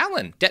Wallace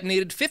Allen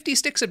detonated 50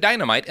 sticks of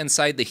dynamite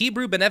inside the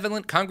Hebrew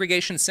Benevolent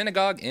Congregation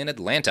Synagogue in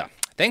Atlanta.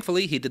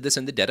 Thankfully, he did this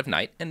in the dead of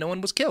night, and no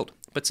one was killed.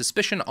 But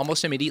suspicion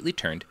almost immediately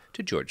turned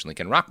to George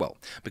Lincoln Rockwell,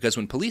 because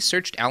when police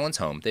searched Allen's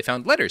home, they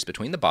found letters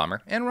between the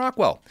bomber and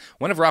Rockwell.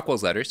 One of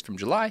Rockwell's letters from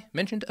July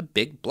mentioned a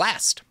big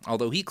blast,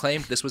 although he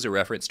claimed this was a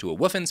reference to a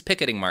Woofins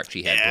picketing march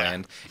he had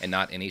planned and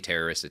not any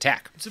terrorist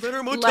attack. It's a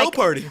better motel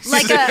party.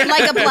 like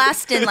a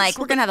blast in like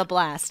we're gonna have a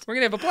blast. We're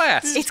going to have a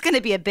blast. It's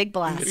gonna be a big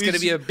blast. It's going to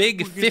be a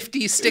big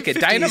 50-stick of 50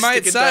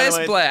 dynamite-sized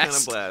stick of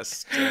blast.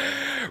 blast.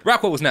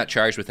 Rockwell was not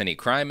charged with any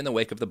crime in the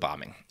wake of the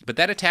bombing, but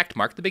that attack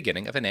marked the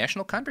beginning of a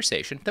national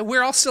conversation that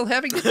we're all still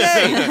having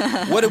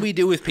today. What do we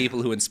do with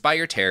people who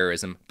inspire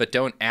terrorism but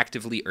don't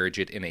actively urge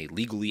it in a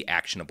legally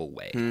actionable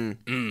way?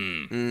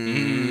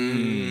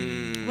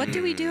 What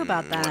do we do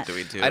about that? What do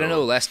we do? I don't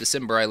know. Last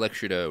December, I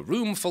lectured a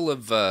room full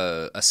of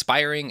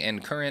aspiring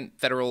and current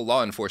federal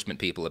law enforcement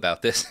people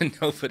about this, and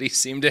nobody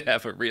seemed to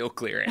have a real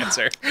clear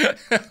answer.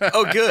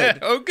 Oh, good.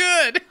 Oh,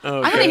 good. I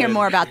want to hear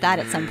more about that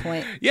at some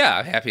point.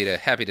 Yeah, happy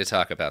to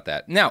talk about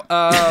that. Now,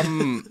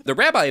 the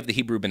rabbi of the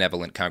Hebrew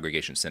Benevolent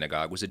Congregation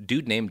Synagogue was a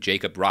dude named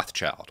Jacob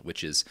Rothschild,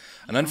 which is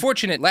an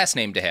unfortunate last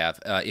name to have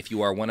if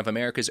you are one of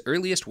America's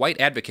earliest white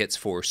advocates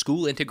for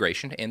school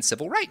integration and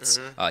civil rights.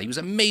 He was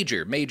a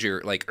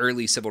major, like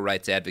early civil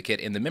rights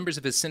advocate, and the members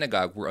of his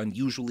synagogue were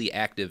unusually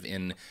active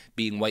in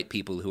being white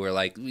people who are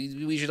like,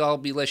 we should all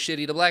be less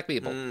shitty to black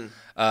people.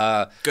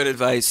 Good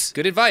advice.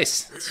 Good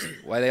advice. That's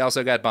why they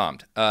also got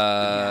bombed.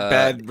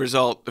 Bad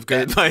result of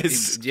good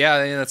advice.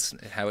 Yeah, that's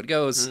how it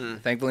goes.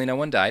 Thankfully, no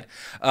one died.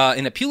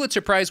 In a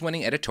Pulitzer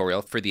Prize-winning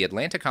editorial for the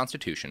Atlanta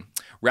Constitution,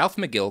 Ralph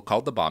McGill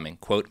called the bombing,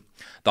 quote,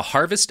 "the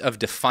harvest of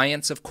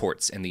defiance of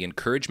courts and the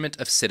encouragement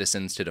of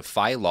citizens to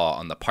defy law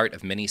on the part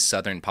of many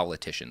Southern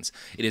politicians.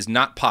 It is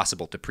not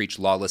possible to preach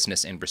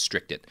lawlessness and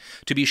restrict it.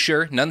 To be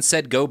sure, none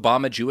said go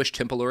bomb a Jewish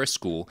temple or a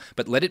school,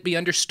 but let it be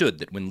understood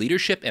that when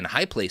leadership in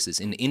high places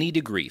in any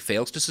degree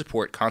fails to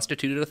support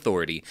constituted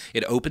authority,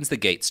 it opens the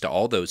gates to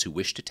all those who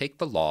wish to take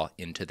the law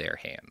into their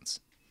hands."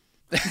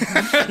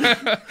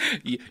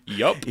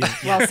 Yup.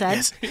 Well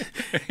said.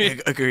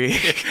 Agree.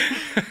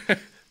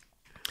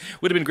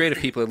 Would have been great if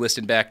people had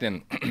listened back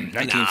in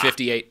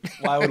 1958.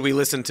 Why would we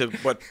listen to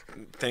what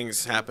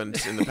things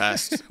happened in the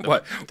past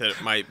What?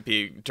 that might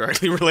be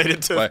directly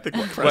related to the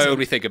Why present? would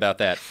we think about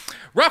that?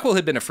 Rockwell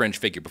had been a fringe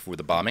figure before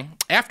the bombing.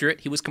 After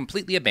it, he was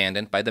completely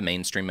abandoned by the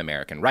mainstream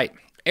American right.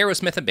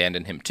 Aerosmith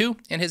abandoned him too,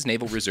 and his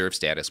Naval Reserve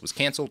status was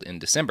canceled in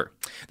December.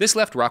 This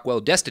left Rockwell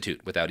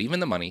destitute without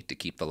even the money to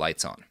keep the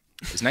lights on.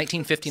 As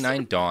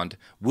 1959 dawned,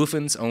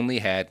 Woofins only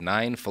had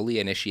 9 fully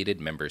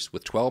initiated members,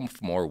 with 12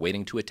 more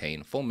waiting to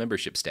attain full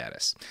membership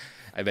status.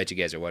 I bet you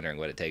guys are wondering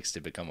what it takes to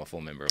become a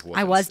full member of Woofins.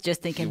 I was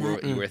just thinking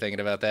that. You were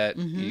thinking about that?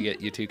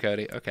 You too,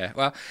 Cody? Okay.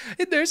 Well,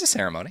 there's a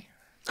ceremony.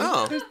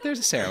 Oh. There's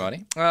a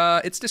ceremony.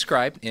 It's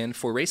described in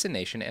For Race and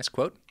Nation as,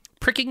 quote,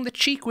 "pricking the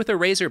cheek with a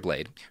razor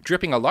blade,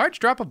 dripping a large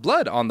drop of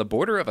blood on the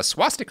border of a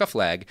swastika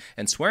flag,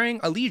 and swearing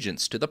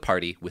allegiance to the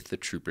party with the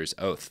trooper's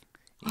oath."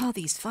 Oh,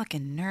 these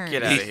fucking nerds.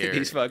 Get out of here.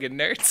 These fucking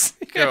nerds.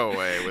 Go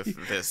away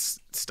with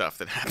this stuff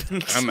that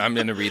happened. I'm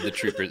going to read the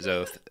trooper's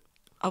oath.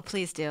 Oh,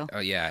 please do. Oh,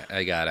 yeah,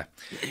 I gotta.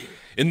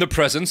 "In the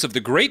presence of the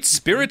great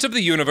spirit of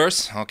the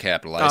universe," all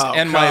capitalized, Oh,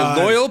 "and God.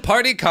 my loyal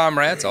party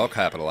comrades," all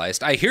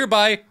capitalized, "I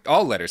hereby,"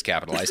 all letters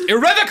capitalized,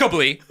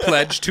 "irrevocably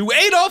pledge to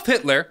Adolf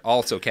Hitler,"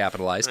 also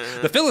capitalized,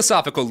 "the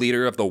philosophical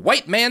leader of the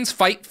white man's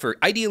fight for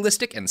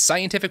idealistic and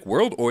scientific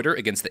world order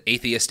against the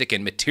atheistic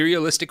and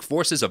materialistic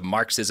forces of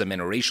Marxism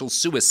and racial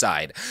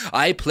suicide.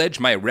 I pledge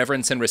my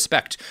reverence and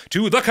respect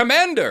to the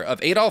commander of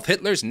Adolf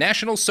Hitler's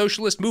National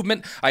Socialist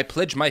movement. I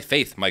pledge my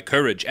faith, my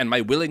courage, and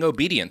my willing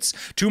obedience.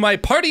 To my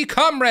party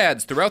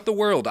comrades throughout the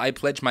world, I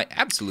pledge my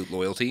absolute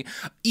loyalty,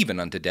 even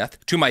unto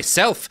death. To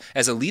myself,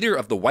 as a leader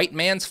of the white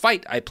man's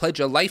fight, I pledge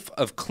a life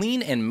of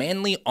clean and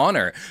manly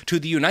honor. To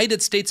the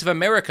United States of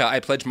America, I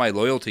pledge my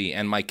loyalty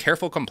and my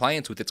careful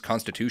compliance with its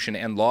constitution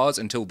and laws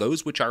until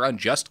those which are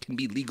unjust can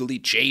be legally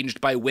changed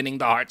by winning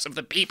the hearts of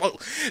the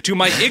people. To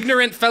my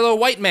ignorant fellow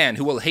white man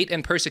who will hate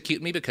and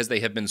persecute me because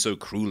they have been so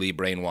cruelly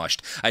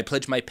brainwashed, I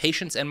pledge my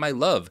patience and my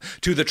love.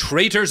 To the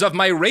traitors of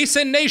my race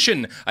and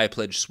nation, I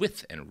pledge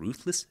swift and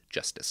ruthless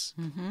justice."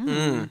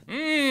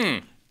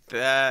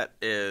 That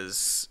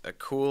is a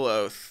cool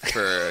oath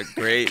for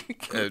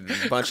a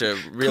bunch of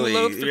really,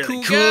 Cool oath for really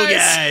cool cool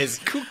guys. guys.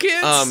 Cool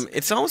kids.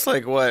 It's almost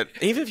like what,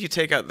 even if you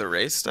take out the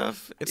race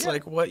stuff, it's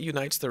like what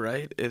unites the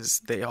right is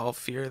they all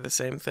fear the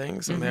same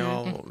things and they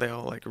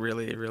all like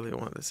really, really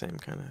want the same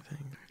kind of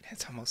thing.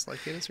 It's almost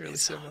like it is really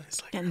similar.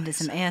 Getting into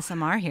some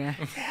ASMR here.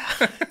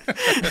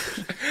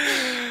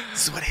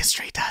 This is what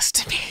history does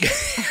to me.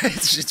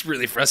 It's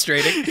really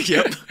frustrating.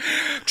 Yep.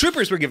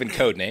 Troopers were given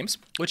code names,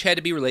 which had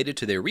to be related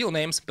to their real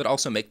names, but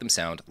also make them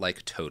sound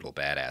like total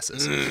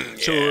badasses.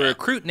 So a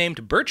recruit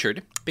named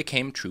Burchard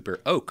became Trooper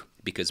Oak,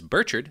 because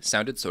Burchard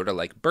sounded sort of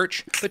like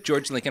Birch, but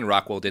George Lincoln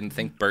Rockwell didn't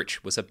think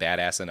Birch was a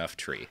badass enough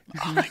tree.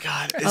 Oh my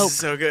God, this Oak. is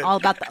so good. All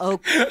about the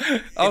oak.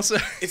 Also,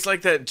 It's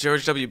like that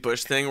George W.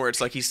 Bush thing where it's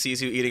like he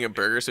sees you eating a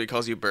burger, so he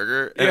calls you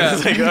Burger. And Yeah.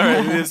 it's like, all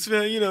right, it's,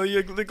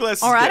 the glass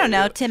is Or I dead. don't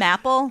know, Tim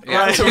Apple.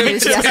 Yeah. Or we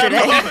used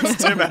yesterday.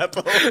 It's Tim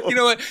Apple. you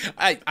know what?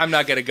 I'm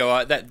not going to go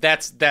out.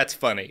 That's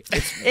funny.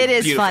 It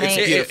is beautiful. funny.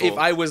 It's beautiful. If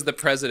I was the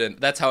president,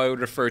 that's how I would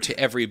refer to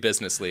every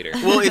business leader.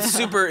 Well, it's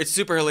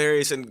super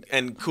hilarious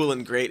and cool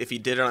and great if he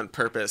did it on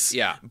purpose.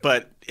 Yeah.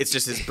 But it's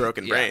just his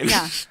broken brain.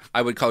 Yeah.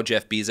 I would call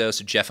Jeff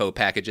Bezos Jeffo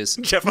Packages.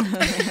 Jeff,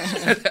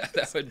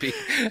 That would be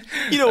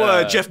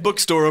Jeff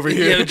Bookstore over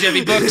here. yeah,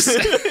 Jeffy Books.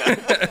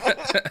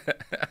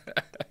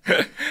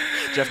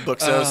 Jeff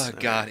Booksos. Oh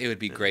God, it would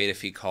be great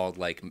if he called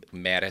like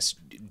Mattis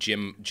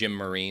Jim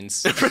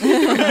Marines.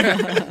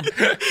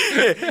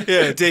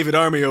 Yeah, David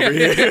Army over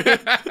here.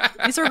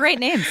 These were great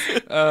names.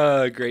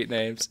 Great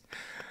names.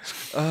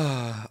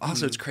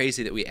 Also, it's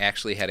crazy that we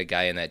actually had a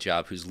guy in that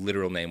job whose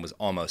literal name was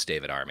almost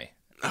David Army.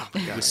 Oh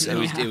my God.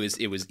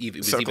 It was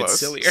even So close.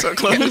 sillier. So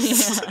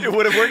close. It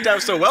would have worked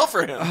out so well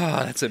for him.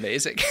 Oh, that's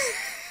amazing.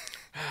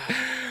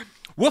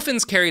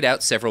 Wolfens carried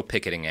out several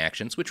picketing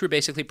actions, which were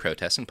basically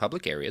protests in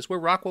public areas where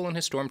Rockwell and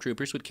his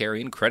stormtroopers would carry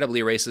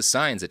incredibly racist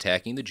signs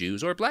attacking the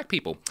Jews or black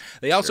people.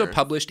 They also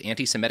published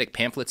anti-Semitic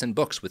pamphlets and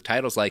books with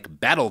titles like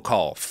Battle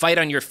Call, Fight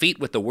on Your Feet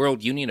with the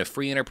World Union of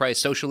Free Enterprise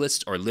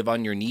Socialists, or Live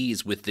on Your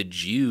Knees with the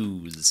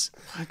Jews.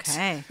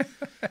 Okay.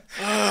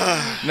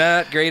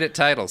 Not great at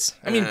titles.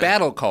 I mean,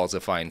 Battle Call's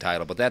a fine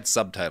title, but that's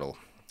subtitle.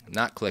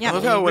 Not clickable. Yeah, I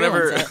love He how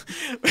whenever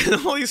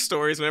ruins all these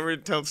stories, whenever you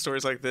tell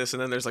stories like this,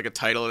 and then there's like a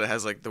title that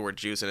has like the word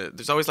Jews in it,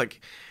 there's always like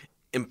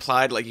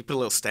implied, like you put a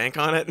little stank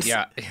on it.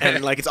 Yeah.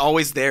 And like it's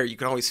always there. You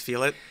can always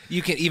feel it.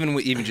 You can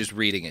even just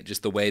reading it,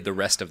 just the way the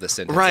rest of the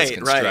sentence is Right.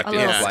 constructed. A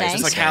little implies stank.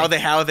 Just like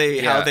stank. how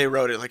Yeah. they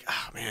wrote it. Like,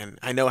 oh man,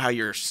 I know how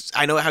you're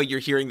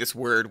hearing this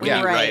word when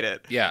Yeah. you Right. write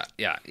it. Yeah,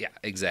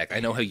 exactly. I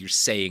know how you're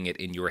saying it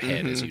in your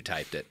head as you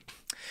typed it.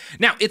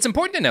 Now, it's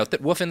important to note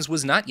that Wolfens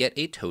was not yet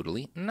a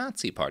totally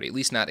Nazi party, at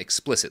least not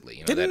explicitly.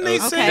 You know, Didn't that they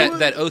oath, say-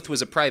 that oath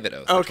was a private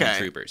oath between Okay.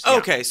 troopers.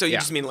 Okay, so you Yeah.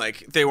 just mean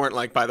like they weren't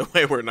like, by the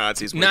way, we're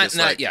Nazis. We're just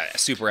like,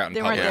 super out in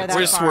They weren't public. there that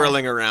we're far.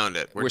 swirling around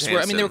it. We're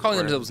I mean, they were calling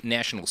dancing. themselves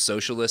National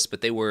Socialists,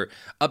 but they were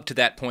up to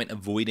that point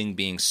avoiding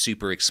being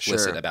super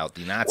explicit Sure. about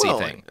the Nazi Well,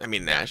 thing. I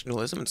mean,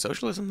 nationalism and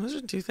socialism, those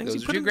are two things Those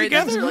you are put two them great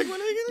together. things. Like,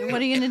 what are you gonna do?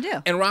 What are you going to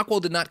do? And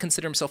Rockwell did not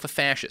consider himself a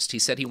fascist. He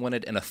said he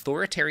wanted an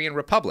authoritarian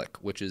republic,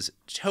 which is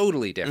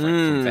totally different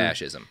from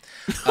fascism.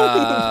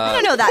 I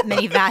don't know that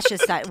many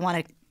fascists that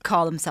want to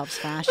call themselves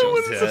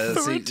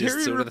fascists.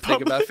 Just sort of the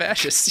thing about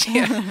fascists.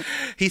 Yeah.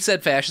 He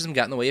said fascism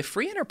got in the way of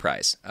free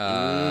enterprise.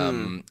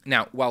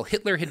 Now, while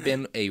Hitler had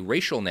been a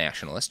racial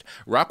nationalist,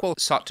 Rockwell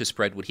sought to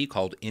spread what he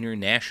called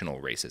international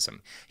racism.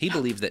 He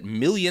believed that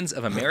millions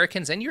of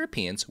Americans and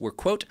Europeans were,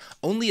 quote,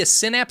 only a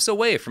synapse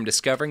away from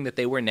discovering that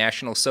they were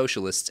National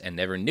Socialists and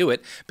never knew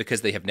it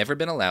because they have never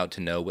been allowed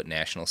to know what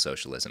National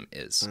Socialism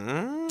is.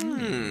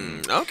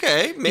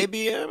 Okay, maybe.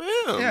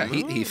 Yeah,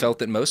 he felt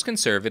that most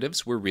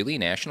conservatives were really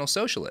National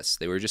Socialists.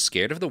 They were just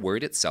scared of the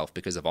word itself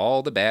because of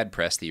all the bad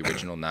press the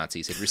original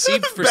Nazis had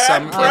received for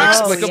some press.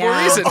 inexplicable Oh,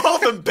 yeah. reason. all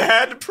the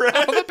bad press.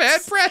 All the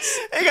bad press.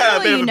 They got a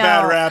Well, bit of you a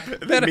bad know. rap.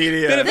 The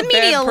media. The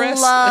media bad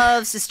press.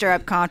 loves to stir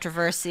up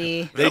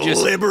controversy. They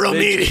liberal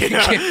media.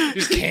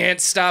 just can't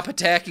stop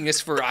attacking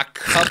us for a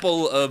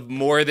couple of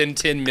more than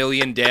 10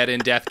 million dead in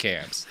death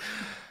camps.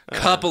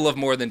 Couple of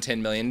more than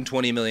 10 million,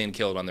 20 million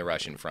killed on the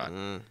Russian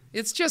front.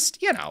 It's just,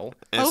 It's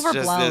Overblown.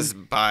 just this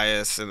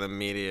bias in the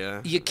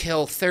media. you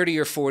kill 30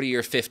 or 40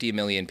 or 50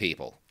 million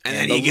people. And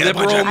then the you get a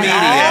bunch liberal of And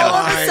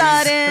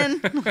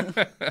media. all of a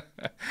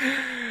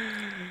sudden,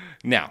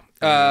 Now,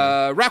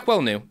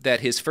 Rockwell knew that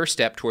his first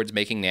step towards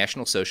making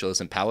National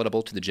Socialism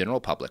palatable to the general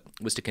public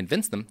was to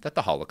convince them that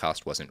the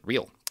Holocaust wasn't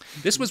real.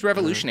 This was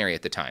revolutionary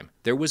at the time.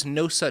 There was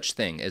no such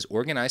thing as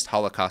organized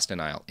Holocaust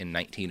denial in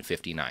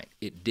 1959.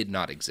 It did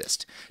not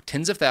exist.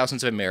 Tens of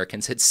thousands of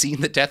Americans had seen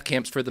the death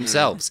camps for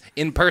themselves,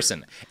 in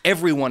person.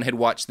 Everyone had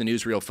watched the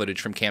newsreel footage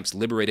from camps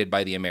liberated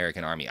by the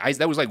American army.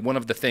 That was like one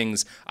of the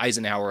things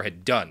Eisenhower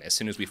had done as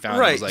soon as we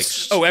found it. It was like,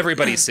 oh,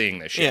 everybody's seeing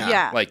this shit.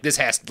 Yeah. Like,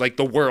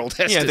 the world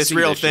has to this see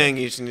real this shit. thing.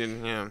 You should,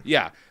 yeah.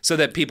 Yeah, so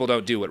that people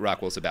don't do what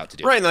Rockwell's about to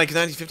do. Right, like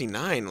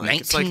 1959. Like,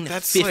 it's like,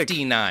 that's like,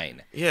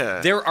 1959. Yeah.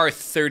 There are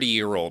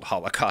 30-year-old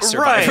Holocaust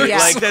right. survivors. Yeah.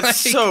 Like, that's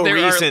so there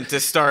are- recent to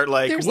start,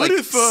 like, There's what like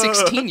if...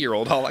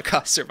 16-year-old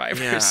Holocaust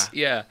survivors.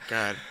 Yeah.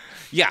 God.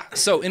 Yeah,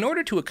 so in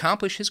order to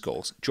accomplish his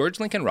goals, George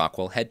Lincoln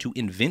Rockwell had to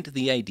invent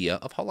the idea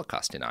of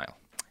Holocaust denial.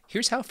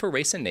 Here's how For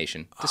Race and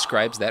Nation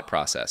describes that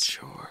process.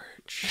 George.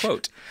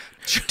 Quote,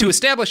 to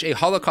establish a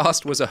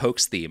Holocaust was a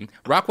hoax theme,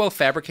 Rockwell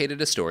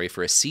fabricated a story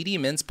for a seedy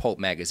men's pulp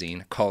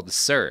magazine called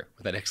Sir,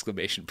 with an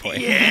exclamation point.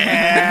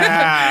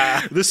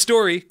 Yeah! The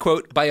story,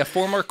 quote, by a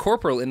former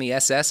corporal in the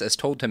SS as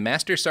told to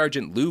Master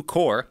Sergeant Lou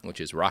Corr,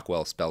 which is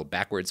Rockwell spelled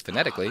backwards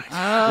phonetically,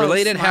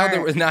 related how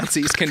the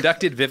Nazis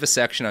conducted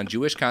vivisection on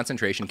Jewish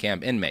concentration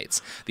camp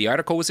inmates. The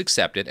article was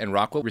accepted, and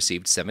Rockwell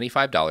received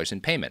 $75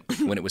 in payment.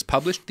 When it was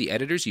published, the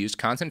editors used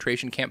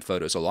concentration camp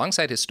photos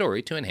alongside his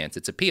story to enhance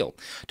its appeal.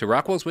 To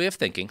Rockwell's way of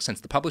thinking,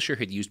 since the publisher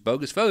had used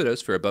bogus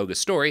photos for a bogus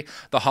story,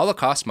 the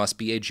Holocaust must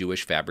be a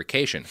Jewish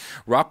fabrication.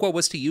 Rockwell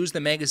was to use the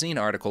magazine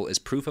article as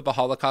proof of a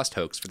Holocaust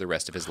hoax for the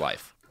rest of his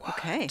life.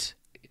 Okay.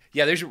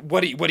 Yeah, there's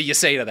what do you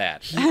say to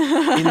that?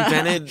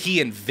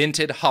 He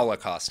invented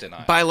Holocaust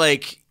denial by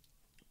like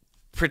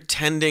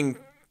pretending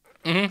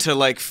to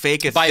like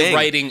fake a by thing.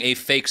 writing a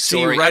fake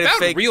story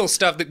about real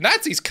stuff. The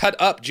Nazis cut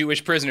up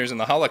Jewish prisoners in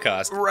the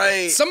Holocaust.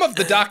 Right. Some of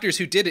the doctors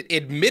who did it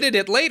admitted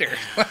it later.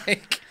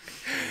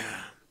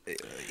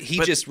 He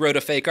just wrote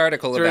a fake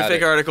article about it. A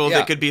fake article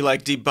that could be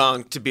like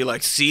debunked to be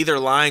like, see, they're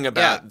lying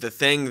about the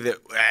thing that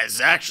is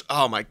actually.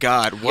 Oh my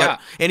God! What? Yeah.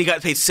 And he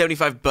got paid $75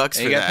 for that.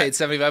 He got paid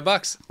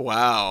 $75.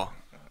 Wow.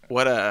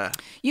 What a.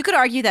 You could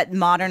argue that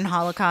modern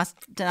Holocaust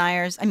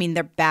deniers, I mean,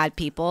 they're bad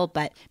people,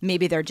 but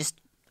maybe they're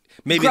just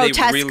maybe they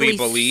really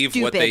believe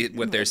stupid.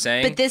 what they're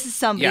saying. But this is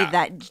somebody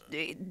that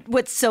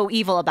what's so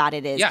evil about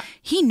it is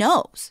he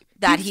knows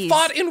that he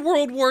fought in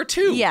World War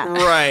II. Yeah.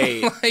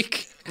 Right.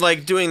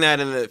 like doing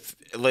that in the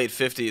late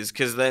 50s,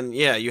 because then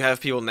you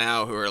have people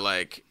now who are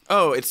like,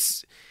 oh,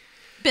 it's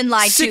been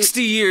lied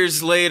 60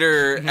 years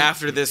later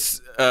after this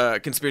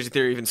conspiracy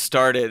theory even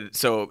started,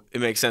 so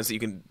it makes sense that you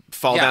can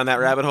fall down that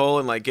rabbit hole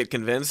and like get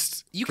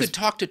convinced. You could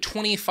talk to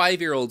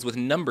 25-year-olds with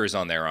numbers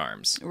on their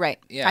arms, right?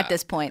 Yeah. At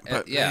this point,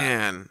 but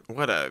man,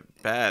 what a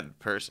bad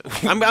person.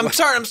 I'm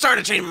starting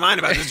to change my mind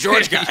about this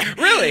George guy.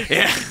 Really?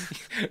 Yeah.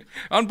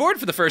 On board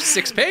for the first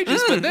 6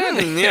 pages, but then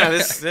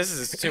this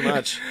is too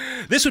much.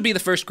 This would be the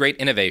first great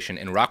innovation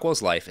in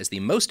Rockwell's life as the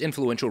most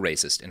influential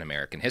racist in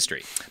American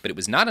history. But it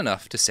was not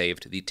enough to save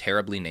the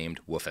terribly named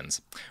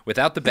Woofins.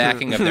 Without the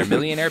backing of their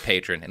millionaire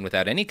patron and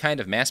without any kind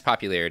of mass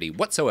popularity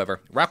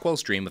whatsoever,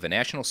 Rockwell's dream of a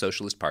National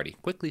Socialist Party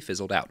quickly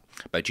fizzled out.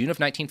 By June of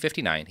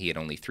 1959, he had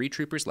only 3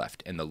 troopers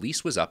left, and the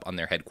lease was up on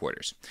their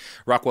headquarters.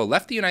 Rockwell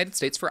left the United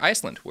States for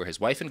Iceland, where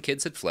his wife and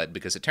kids had fled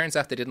because it turns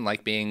out they didn't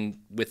like being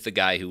with the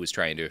guy who was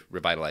trying to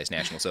revitalize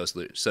National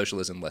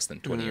Socialism less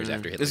than 20 years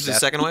after Hitler's This is his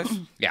death. second wife?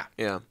 Yeah.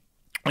 Yeah.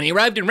 When he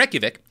arrived in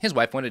Reykjavik, his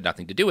wife wanted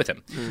nothing to do with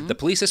him. The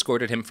police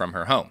escorted him from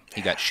her home.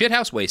 He got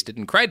shithouse wasted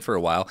and cried for a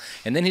while,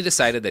 and then he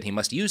decided that he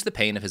must use the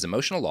pain of his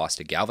emotional loss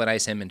to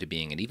galvanize him into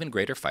being an even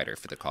greater fighter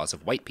for the cause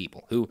of white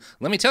people, who,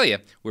 let me tell you,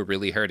 were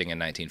really hurting in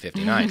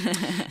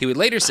 1959. He would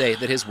later say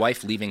that his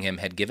wife leaving him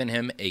had given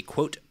him a,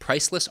 quote,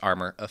 priceless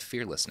armor of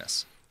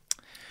fearlessness.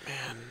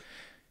 Man.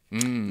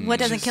 What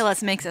doesn't kill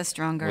us makes us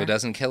stronger. What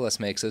doesn't kill us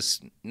makes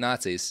us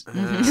Nazis.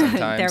 Sometimes.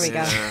 There we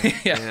go.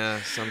 Yeah,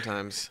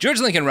 sometimes.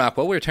 George Lincoln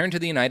Rockwell returned to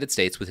the United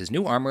States with his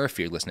new armor of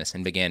fearlessness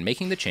and began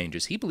making the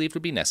changes he believed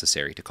would be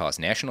necessary to cause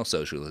National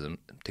Socialism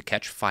to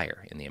catch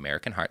fire in the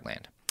American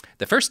heartland.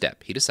 The first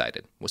step, he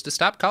decided, was to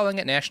stop calling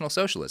it National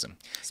Socialism.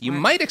 Smart. You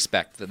might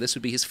expect that this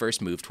would be his first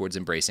move towards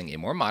embracing a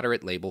more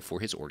moderate label for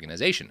his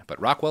organization,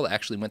 but Rockwell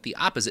actually went the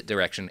opposite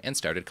direction and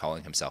started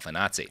calling himself a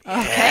Nazi.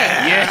 Okay.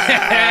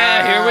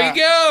 Yeah, here we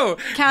go.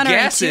 Counterintuitive.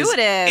 Gases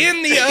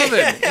in the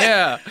oven.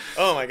 Yeah.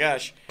 Oh my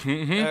gosh. All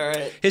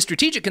right. His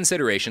strategic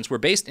considerations were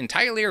based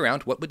entirely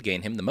around what would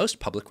gain him the most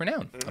public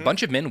renown. A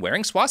bunch of men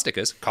wearing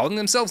swastikas, calling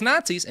themselves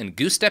Nazis, and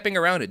goose-stepping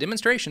around at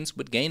demonstrations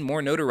would gain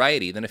more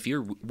notoriety than a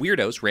few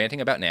weirdos ranting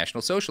about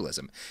National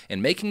Socialism.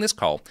 In making this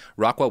call,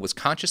 Rockwell was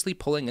consciously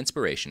pulling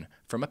inspiration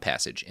from a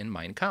passage in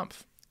Mein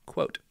Kampf.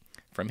 Quote,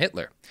 from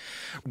Hitler.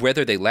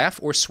 Whether they laugh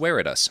or swear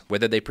at us,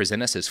 whether they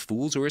present us as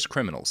fools or as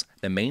criminals,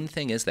 the main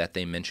thing is that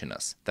they mention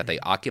us, that they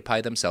occupy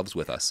themselves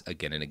with us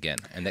again and again,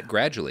 and that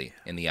gradually,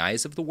 in the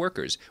eyes of the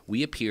workers,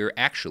 we appear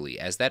actually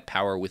as that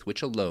power with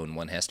which alone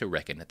one has to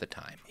reckon at the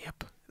time.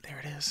 Yep,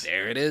 there it is.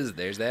 There it is.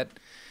 There's that.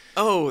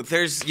 Oh,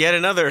 there's yet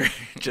another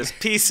just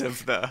piece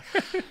of the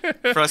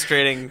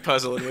frustrating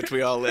puzzle in which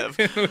we all live.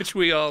 In which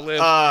we all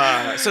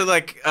live. So,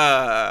 like,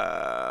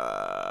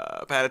 bad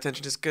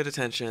attention is good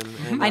attention.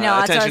 And, I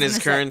know. attention is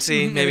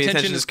currency. Maybe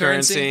attention is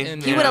currency.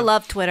 And, he would have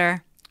loved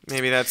Twitter.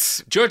 Maybe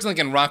that's... George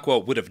Lincoln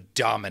Rockwell would have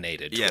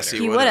dominated Twitter. Yes,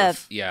 he would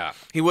have. Yeah.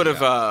 He would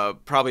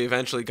have probably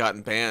eventually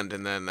gotten banned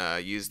and then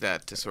used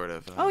that to sort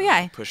of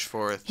push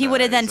forth. He would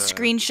have then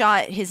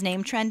screenshot his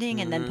name trending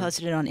and then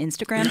posted it on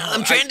Instagram.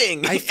 I'm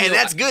trending, and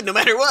that's good no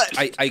matter what.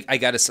 I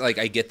gotta, like,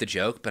 I get the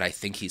joke, but I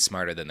think he's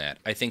smarter than that.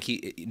 I think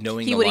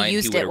knowing the line, he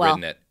would have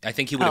written it. I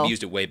think he would have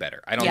used it way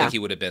better. I don't think he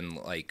would have been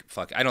like,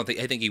 fuck. I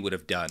think he would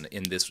have done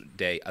in this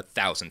day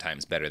 1,000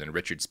 times better than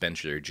Richard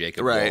Spencer,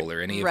 Jacob Wohl, or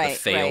any of the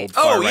failed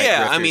far-right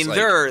grifters. I mean,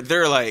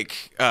 they're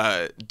like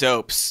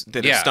dopes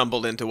that have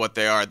stumbled into what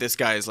they are. This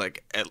guy is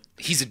like...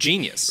 he's a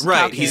genius.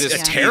 Right. He's a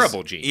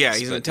terrible genius. Yeah,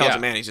 he's an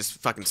intelligent man. He's just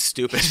fucking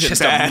stupid. He's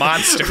just a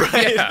monster.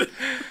 Right? Yeah.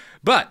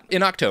 But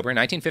in October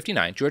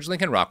 1959, George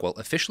Lincoln Rockwell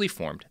officially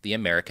formed the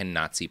American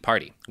Nazi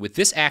Party. With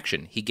this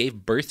action, he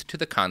gave birth to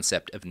the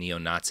concept of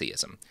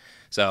neo-Nazism.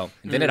 So,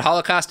 invented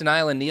Holocaust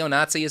denial and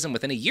neo-Nazism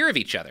within a year of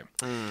each other.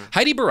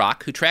 Heidi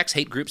Barak, who tracks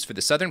hate groups for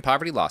the Southern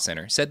Poverty Law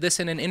Center, said this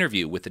in an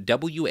interview with the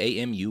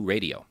WAMU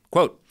radio.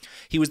 Quote,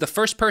 "He was the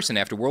first person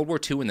after World War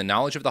II when the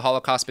knowledge of the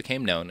Holocaust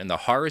became known and the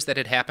horrors that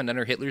had happened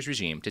under Hitler's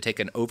regime to take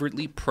an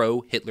overtly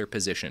pro-Hitler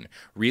position.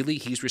 Really,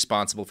 he's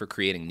responsible for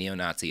creating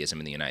neo-Nazism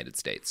in the United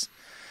States."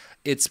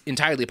 It's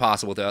entirely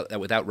possible that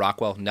without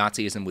Rockwell,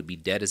 Nazism would be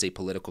dead as a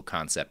political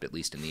concept, at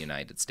least in the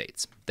United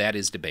States. That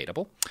is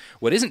debatable.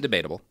 What isn't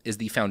debatable is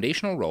the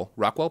foundational role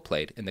Rockwell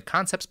played in the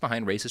concepts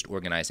behind racist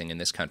organizing in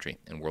this country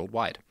and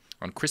worldwide.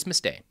 On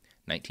Christmas Day,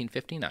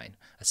 1959,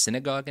 a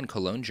synagogue in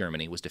Cologne,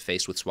 Germany was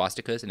defaced with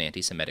swastikas and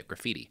anti-Semitic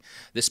graffiti.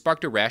 This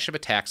sparked a rash of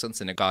attacks on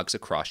synagogues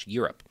across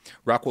Europe.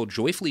 Rockwell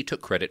joyfully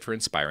took credit for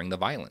inspiring the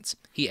violence.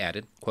 He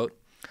added, quote,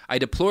 "I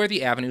deplore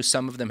the avenue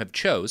some of them have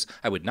chose.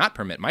 I would not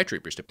permit my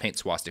troopers to paint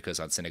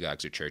swastikas on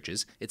synagogues or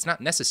churches. It's not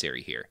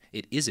necessary here.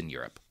 It is in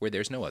Europe, where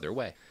there's no other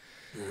way."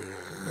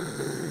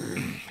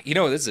 You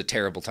know what this is a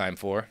terrible time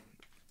for?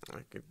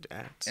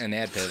 An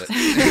ad pivot.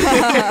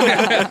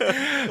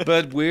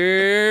 But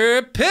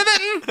we're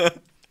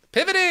pivoting.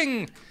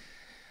 Pivoting.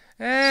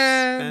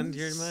 And Spend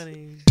your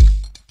money.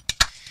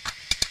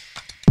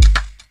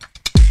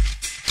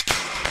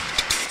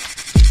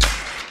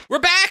 we're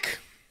back.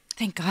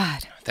 Thank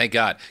God. Thank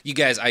God. You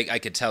guys, I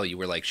could tell you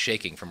were like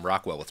shaking from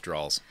Rockwell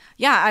withdrawals.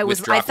 Yeah, I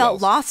Withdrawals.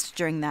 felt lost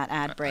during that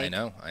ad break.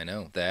 I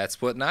know.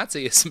 That's what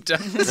Nazism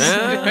does.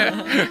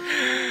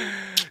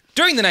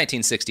 During the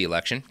 1960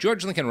 election,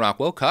 George Lincoln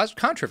Rockwell caused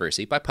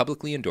controversy by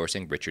publicly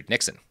endorsing Richard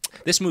Nixon.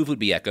 This move would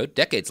be echoed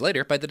decades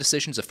later by the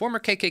decisions of former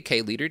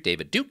KKK leader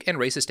David Duke and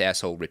racist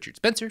asshole Richard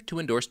Spencer to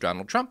endorse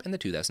Donald Trump in the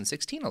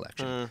 2016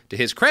 election. To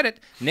his credit,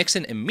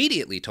 Nixon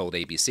immediately told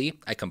ABC,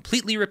 "I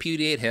completely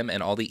repudiate him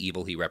and all the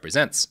evil he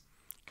represents."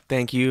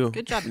 Thank you.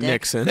 Good job, Dick.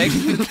 Nixon. Thank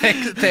you,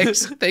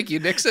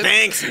 Nixon.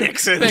 Thanks,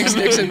 Nixon. Thanks,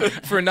 Nixon,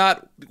 for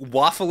not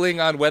waffling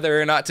on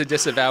whether or not to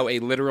disavow a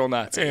literal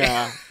Nazi.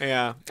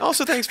 Yeah.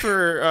 Also, thanks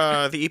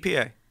for the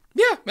EPA.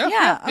 Yeah,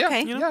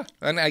 okay. Yeah.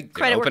 And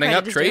Credit where opening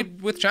up credit is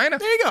trade with China.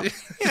 There you go.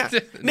 Yeah.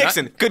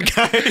 Nixon, good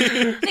guy.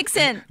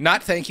 Nixon.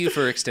 Not thank you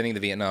for extending the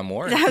Vietnam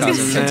War and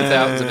causing tens of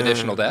thousands of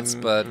additional deaths,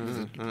 but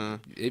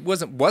it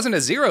wasn't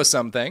a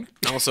zero-sum thing.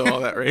 Also, all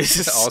that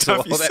racist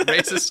stuff.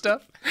 Racist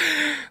stuff.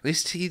 At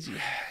least he,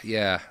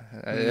 yeah.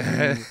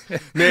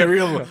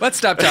 Real. Let's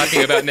stop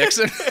talking about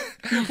Nixon.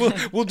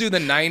 We'll do the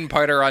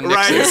 9-parter on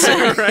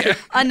Nixon. Right.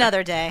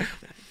 Another day.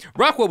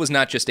 Rockwell was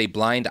not just a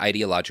blind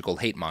ideological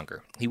hate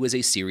monger. He was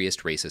a serious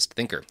racist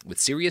thinker with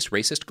serious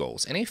racist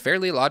goals and a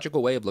fairly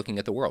logical way of looking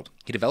at the world.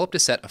 He developed a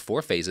set of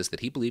 4 phases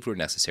that he believed were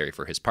necessary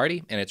for his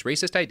party and its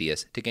racist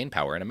ideas to gain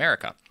power in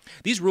America.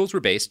 These rules were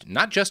based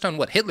not just on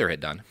what Hitler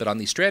had done, but on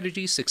the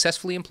strategies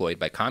successfully employed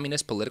by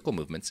communist political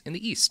movements in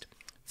the East.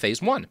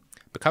 Phase 1.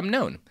 Become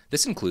known.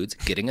 This includes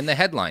getting in the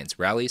headlines,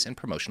 rallies, and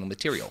promotional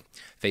material.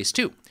 Phase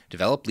 2.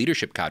 Develop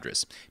leadership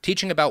cadres,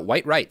 teaching about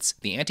white rights,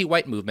 the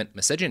anti-white movement,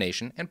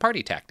 miscegenation, and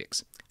party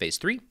tactics. Phase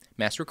 3.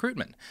 Mass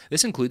recruitment.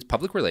 This includes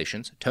public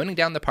relations, toning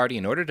down the party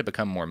in order to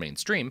become more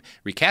mainstream,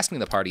 recasting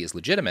the party as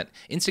legitimate,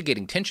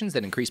 instigating tensions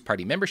that increase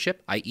party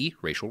membership, i.e.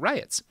 racial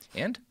riots.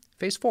 And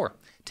Phase 4.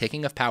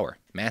 Taking of power.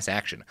 Mass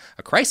action.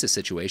 A crisis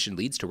situation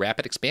leads to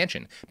rapid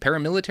expansion.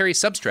 Paramilitary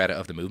substrata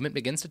of the movement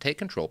begins to take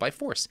control by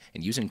force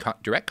and using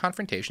direct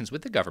confrontations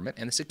with the government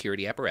and the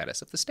security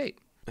apparatus of the state.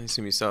 I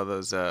assume you saw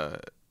those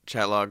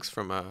chat logs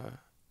from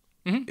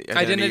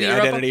Identity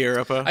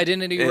Europa.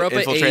 Identity Europa,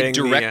 a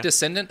direct the,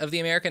 descendant of the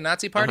American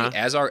Nazi Party,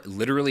 as are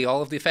literally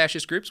all of the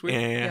fascist groups.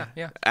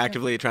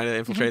 Actively trying to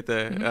infiltrate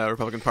the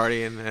Republican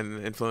Party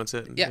and influence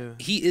it.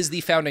 He is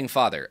the founding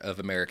father of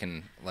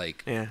American,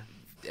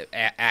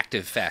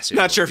 active fascism.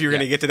 Not sure if you were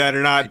going to get to that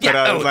or not,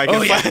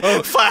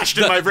 but flashed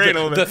in my brain a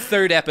little bit. The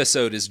third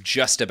episode is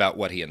just about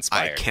what he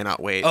inspired. I cannot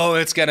wait. Oh,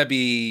 it's going to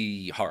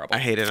be horrible. I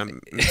hate it.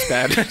 It's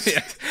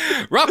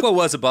bad. Rockwell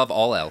was, above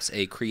all else,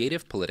 a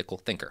creative political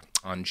thinker.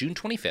 On June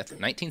 25th,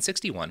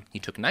 1961, he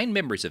took 9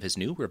 members of his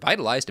new,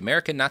 revitalized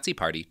American Nazi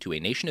Party to a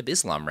Nation of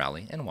Islam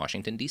rally in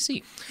Washington,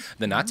 D.C.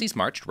 The Nazis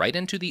marched right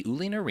into the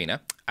Ulin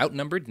Arena,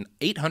 outnumbered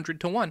 800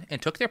 to 1,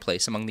 and took their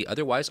place among the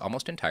otherwise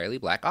almost entirely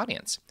black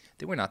audience.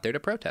 They were not there to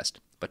protest,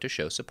 but to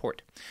show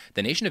support.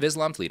 The Nation of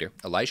Islam's leader,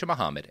 Elijah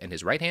Muhammad, and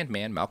his right-hand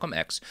man, Malcolm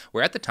X,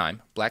 were at the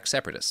time black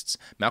separatists.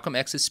 Malcolm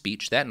X's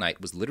speech that night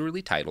was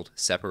literally titled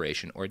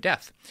Separation or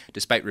Death.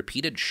 Despite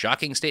repeated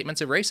shocking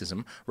statements of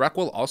racism,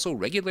 Rockwell also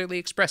regularly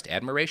expressed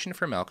admiration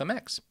for Malcolm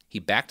X. He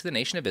backed the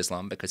Nation of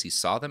Islam because he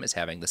saw them as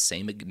having the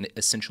same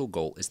essential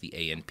goal as the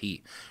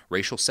ANP,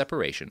 racial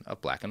separation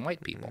of black and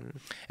white people.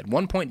 At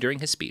one point during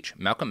his speech,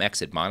 Malcolm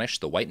X admonished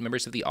the white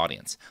members of the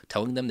audience,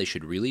 telling them they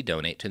should really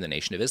donate to the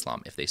Nation of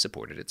Islam if they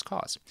supported its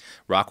cause.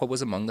 Rockwell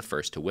was among the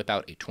first to whip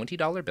out a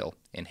 $20 bill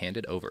and hand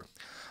it over.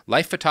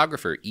 Life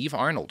photographer Eve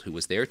Arnold, who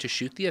was there to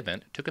shoot the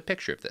event, took a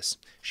picture of this.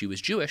 She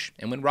was Jewish,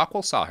 and when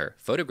Rockwell saw her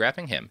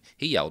photographing him,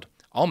 he yelled,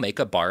 I'll make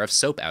a bar of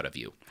soap out of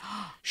you.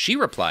 She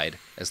replied,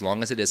 as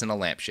long as it isn't a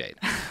lampshade.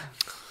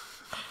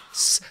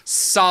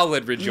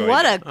 Solid rejoinder.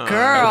 What a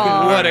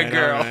girl. What a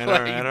girl.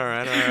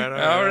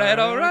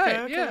 All right.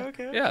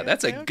 Okay, yeah,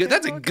 that's a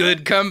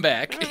good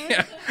comeback.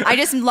 Yeah. I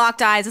just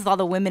locked eyes with all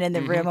the women in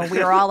the room, and we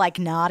were all like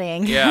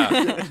nodding.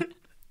 Yeah.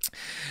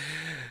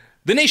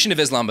 The Nation of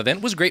Islam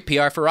event was great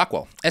PR for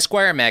Rockwell.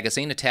 Esquire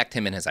magazine attacked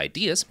him and his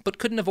ideas, but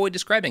couldn't avoid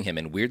describing him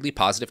in weirdly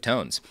positive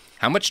tones.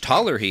 How much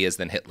taller he is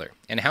than Hitler,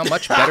 and how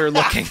much better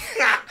looking.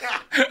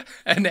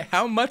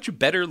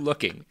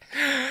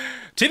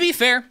 To be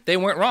fair, they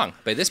weren't wrong.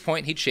 By this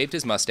point, he'd shaved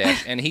his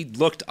mustache, and he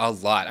looked a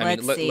lot. I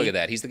mean, look at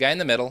that. He's the guy in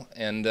the middle,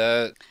 and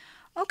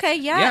okay,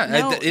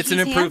 yeah, it's an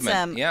improvement.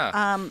 Handsome.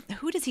 Yeah.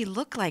 Who does he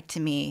look like to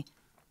me?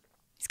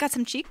 He's got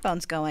some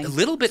cheekbones going. A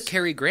little bit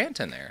Cary Grant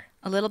in there.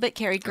 A little bit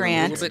Cary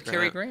Grant.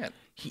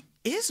 He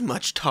is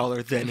much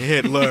taller than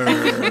Hitler.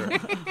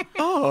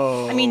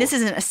 Oh. I mean, this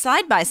isn't a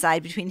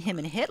side-by-side between him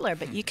and Hitler,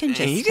 but you can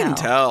just you can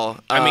tell.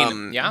 I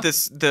mean, yeah.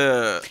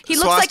 The he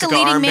looks like a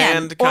leading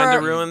man. Kind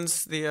of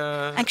ruins the.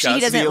 Actually,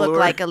 he doesn't look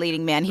like a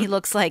leading man. He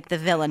looks like the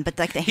villain, but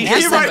like the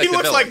handsome. He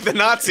looks like the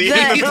Nazi.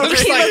 He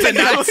looks like the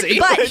Nazi.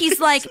 But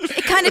he's like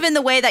kind of in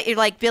the way that you're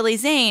like Billy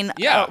Zane.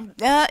 Yeah.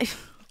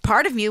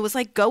 Part of me was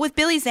like, go with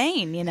Billy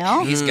Zane, you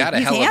know? He's got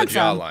a hell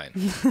handsome. of a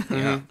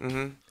jawline.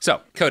 Yeah.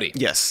 So, Cody.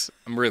 Yes.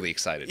 I'm really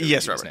excited.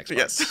 Yes, Robert. Robert.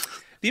 Yes.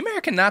 The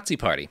American Nazi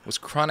Party was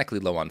chronically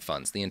low on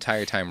funds the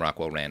entire time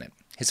Rockwell ran it.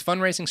 His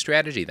fundraising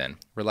strategy, then,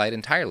 relied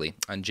entirely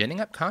on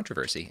ginning up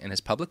controversy in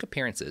his public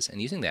appearances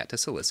and using that to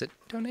solicit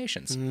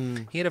donations.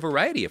 He had a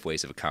variety of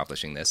ways of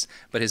accomplishing this,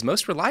 but his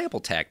most reliable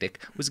tactic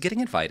was getting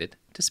invited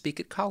to speak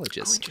at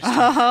colleges.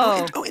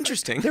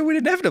 Interesting. There would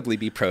inevitably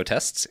be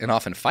protests, and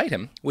often fight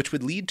him, which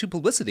would lead to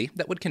publicity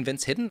that would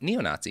convince hidden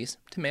neo-Nazis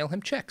to mail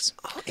him checks.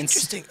 Oh,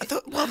 interesting.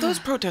 Well, those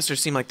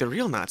protesters seem like the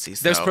real Nazis,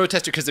 though. Those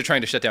protesters because they're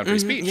trying to shut down free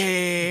speech.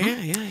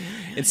 Yeah.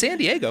 In San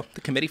Diego,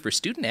 the Committee for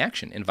Student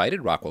Action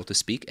invited Rockwell to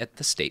speak at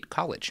the State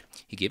College.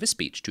 He gave a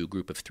speech to a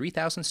group of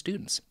 3,000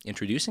 students,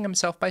 introducing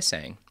himself by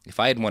saying, "If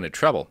I had wanted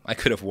trouble, I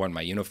could have worn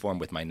my uniform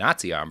with my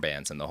Nazi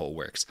armbands and the whole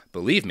works.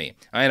 Believe me,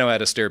 I know how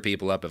to stir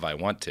people up if I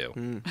want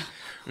to."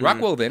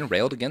 Rockwell then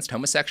railed against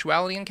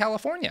homosexuality in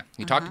California.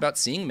 He talked about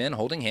seeing men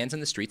holding hands in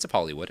the streets of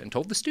Hollywood and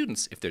told the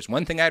students, if there's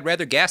one thing I'd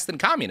rather gas than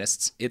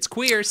communists, it's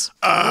queers.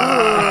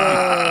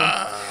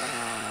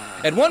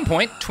 At one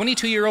point,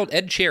 22-year-old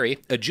Ed Cherry,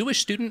 a Jewish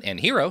student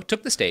and hero,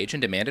 took the stage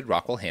and demanded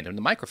Rockwell hand him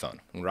the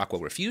microphone. When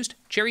Rockwell refused,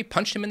 Cherry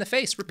punched him in the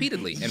face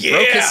repeatedly and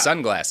broke his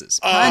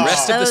sunglasses.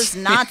 Punch those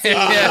Nazis.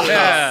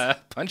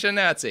 Punch a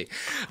Nazi.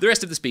 The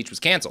rest of the speech was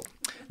canceled.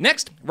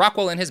 Next,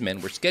 Rockwell and his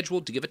men were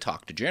scheduled to give a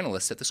talk to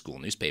journalists at the school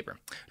newspaper.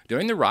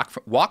 During the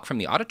walk from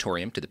the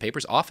auditorium to the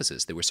paper's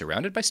offices, they were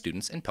surrounded by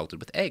students and pelted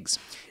with eggs.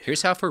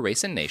 Here's how For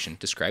Race and Nation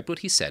described what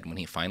he said when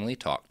he finally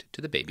talked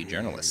to the baby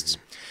journalists.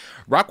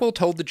 Rockwell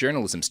told the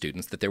journalism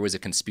students that there was a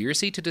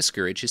conspiracy to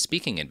discourage his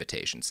speaking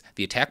invitations.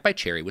 The attack by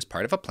Cherry was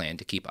part of a plan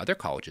to keep other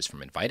colleges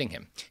from inviting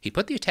him. He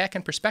put the attack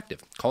in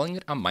perspective, calling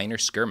it a minor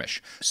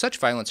skirmish. Such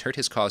violence hurt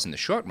his cause in the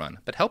short run,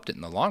 but helped it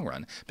in the long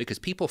run, because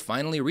people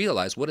finally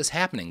realize what is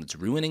happening that's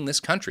ruining this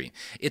country.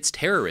 It's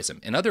terrorism.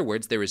 In other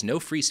words, there is no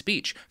free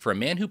speech. For a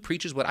man who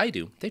preaches what I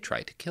do, they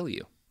try to kill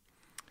you.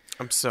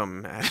 I'm so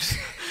mad.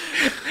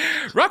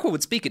 Rockwell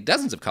would speak at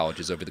dozens of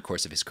colleges over the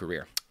course of his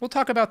career. We'll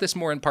talk about this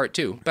more in part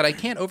 2, but I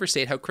can't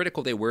overstate how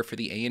critical they were for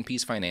the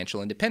A&P's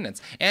financial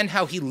independence, and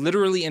how he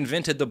literally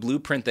invented the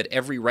blueprint that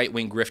every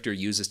right-wing grifter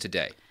uses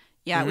today.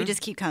 Yeah, we just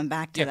keep coming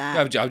back to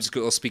that.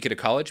 I'll speak at a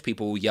college,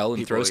 people will yell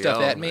and throw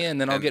stuff at me, and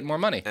then I'll get more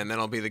money. And then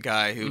I'll be the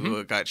guy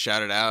who got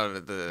shouted out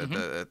at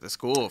the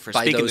school for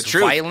by speaking those the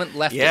truth. Violent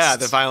leftists. Yeah,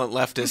 the violent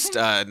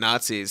leftist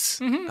Nazis,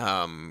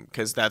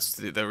 because that's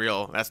the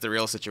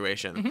real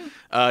situation.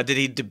 Did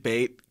he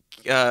debate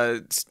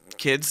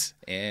kids?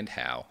 And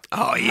how?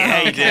 Oh yeah,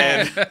 he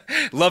did.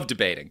 Love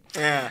debating.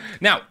 Yeah.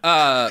 Now,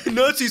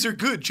 Nazis are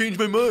good. Change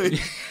my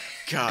mind.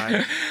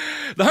 God.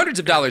 The hundreds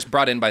of dollars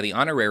brought in by the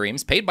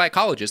honorariums paid by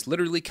colleges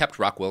literally kept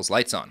Rockwell's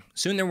lights on.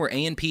 Soon there were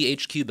A&P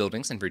HQ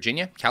buildings in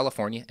Virginia,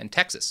 California, and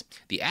Texas.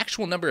 The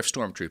actual number of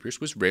stormtroopers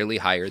was rarely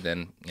higher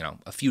than,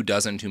 a few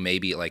dozen to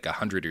maybe like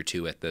 100 or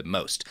 2 at the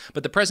most.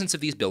 But the presence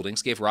of these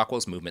buildings gave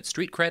Rockwell's movement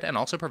street cred and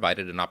also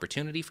provided an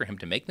opportunity for him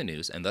to make the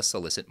news and thus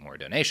solicit more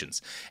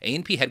donations.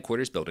 A&P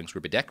headquarters buildings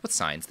were bedecked with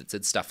signs that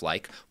said stuff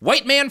like,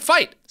 "White man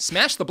fight!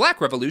 Smash the Black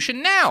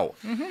Revolution now!"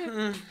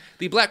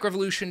 The Black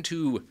Revolution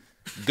to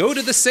go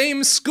to the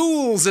same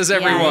schools as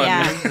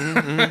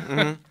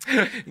everyone.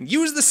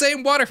 Use the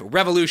same water.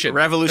 Revolution.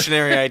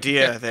 Revolutionary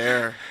idea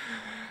there.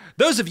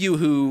 Those of you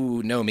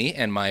who know me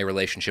and my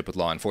relationship with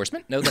law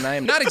enforcement know that I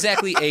am not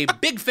exactly a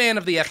big fan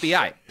of the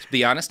FBI. To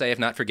be honest, I have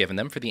not forgiven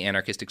them for the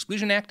Anarchist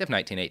Exclusion Act of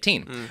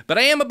 1918. But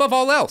I am, above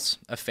all else,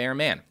 a fair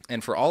man.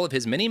 And for all of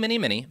his many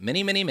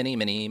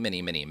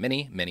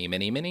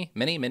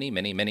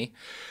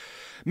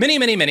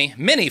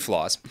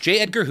flaws, J.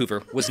 Edgar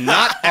Hoover was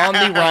not on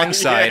the wrong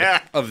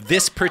side of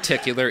this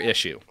particular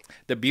issue.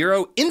 The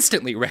Bureau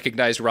instantly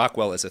recognized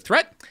Rockwell as a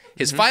threat.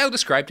 His file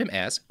described him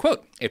as,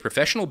 quote, a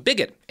professional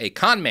bigot, a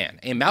con man,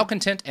 a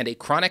malcontent, and a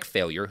chronic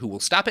failure who will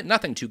stop at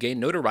nothing to gain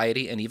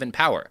notoriety and even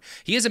power.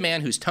 He is a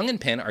man whose tongue and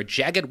pen are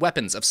jagged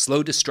weapons of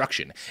slow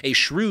destruction, a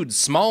shrewd,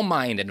 small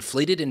mind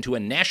inflated into a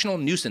national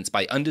nuisance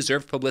by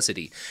undeserved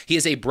publicity. He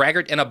is a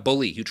braggart and a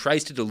bully who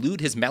tries to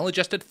delude his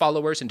maladjusted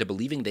followers into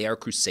believing they are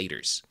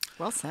crusaders.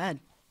 Well said.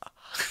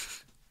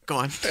 Go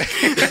on.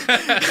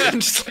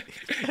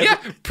 Yeah,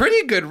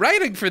 pretty good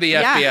writing for the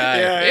FBI.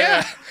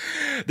 Yeah.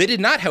 They did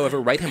not, however,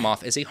 write him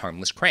off as a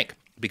harmless crank,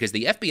 because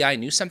the FBI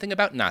knew something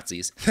about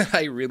Nazis that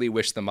I really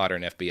wish the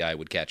modern FBI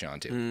would catch on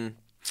to.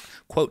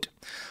 Quote,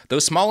 though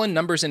small in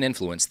numbers and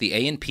influence, the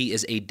A&P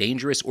is a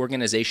dangerous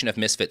organization of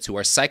misfits who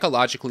are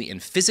psychologically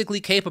and physically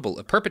capable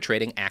of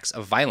perpetrating acts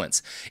of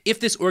violence. If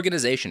this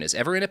organization is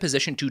ever in a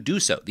position to do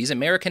so, these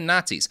American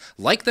Nazis,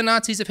 like the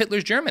Nazis of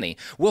Hitler's Germany,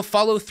 will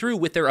follow through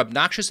with their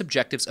obnoxious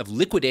objectives of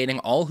liquidating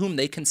all whom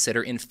they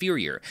consider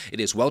inferior. It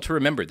is well to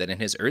remember that in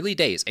his early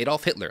days,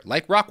 Adolf Hitler,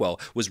 like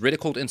Rockwell, was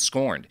ridiculed and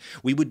scorned.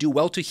 We would do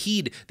well to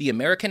heed the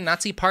American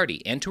Nazi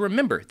Party and to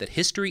remember that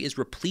history is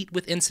replete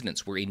with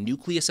incidents where a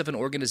nucleus of an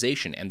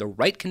organization and the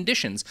right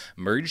conditions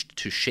merged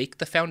to shake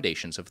the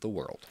foundations of the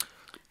world.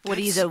 Would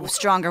use a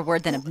stronger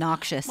word than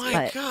obnoxious. My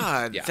but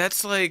God, Yeah.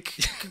 that's like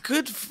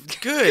good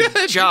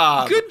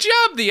job. Good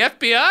job, the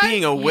FBI.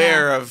 Being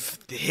aware of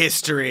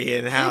history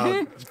and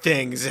how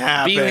things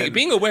happen.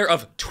 Being aware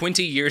of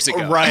 20 years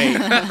ago. Right,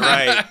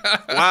 right.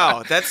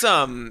 Wow, that's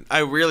I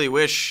really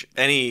wish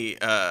any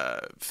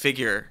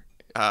figure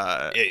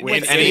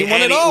with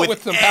anyone at all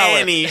with some power.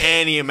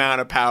 any amount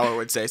of power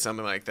would say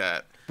something like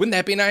that. Wouldn't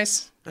that be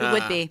nice? it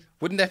would be.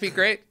 Wouldn't that be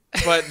great?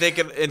 But they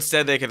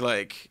could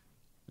like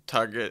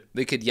target.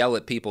 They could yell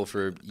at people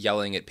for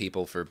yelling at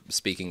people for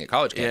speaking at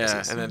college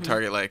campuses. Yeah, and then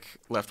target like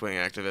left-wing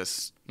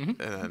activists,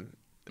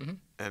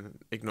 and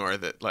ignore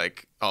that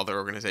like all their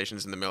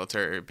organizations in the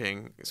military are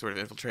being sort of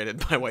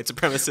infiltrated by white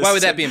supremacists. Why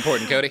would that be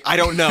important, Cody? I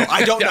don't know.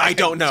 I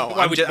don't know.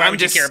 Why would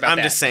you care about I'm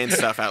that? just saying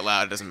stuff out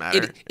loud. It doesn't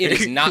matter. It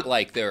is not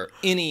like there are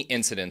any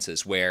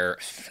incidences where,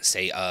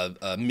 say,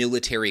 a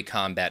military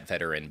combat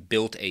veteran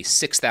built a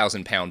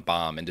 6,000-pound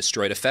bomb and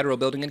destroyed a federal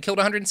building and killed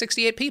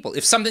 168 people.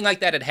 If something like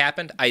that had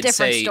happened, I'd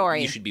Different say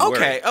story. you should be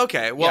worried.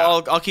 Okay.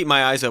 Well, I'll keep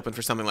my eyes open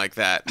for something like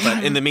that.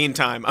 But in the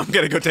meantime, I'm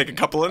gonna go take a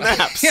couple of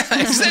naps. Yeah,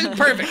 it's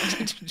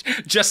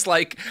perfect. Just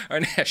like our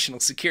national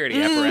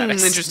security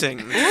apparatus. Interesting.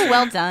 Ooh,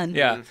 well done.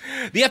 Yeah.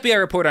 The FBI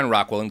report on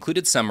Rockwell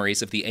included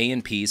summaries of the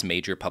A&P's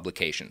major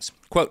publications.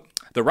 Quote,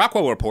 the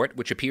Rockwell Report,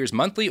 which appears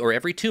monthly or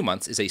every 2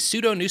 months, is a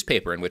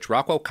pseudo-newspaper in which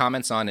Rockwell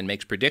comments on and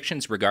makes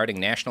predictions regarding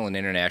national and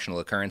international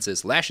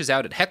occurrences, lashes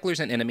out at hecklers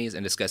and enemies,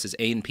 and discusses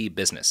A&P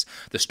business.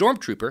 The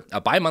Stormtrooper, a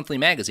bi-monthly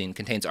magazine,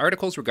 contains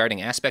articles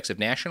regarding aspects of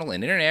national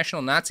and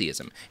international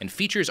Nazism, and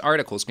features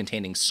articles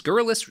containing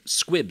scurrilous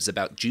squibs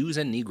about Jews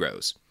and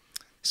Negroes.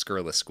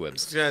 Scurrilous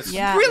squibs. Yes.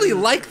 Yeah. Really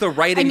like the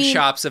writing I mean-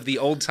 chops of the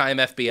old-time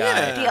FBI.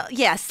 Yeah.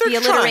 Yes, They're the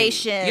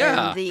alliteration.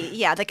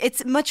 Yeah. Like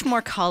it's much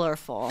more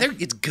colorful.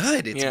 It's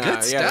good. It's Yeah, good yeah,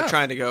 stuff. they're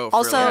trying to go for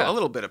Also, a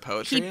little bit of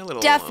poetry. He a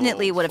little,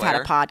 definitely little would have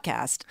had a flair.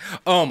 podcast.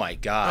 Oh my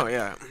God. Oh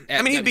yeah.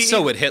 And- I mean,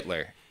 so would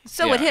Hitler.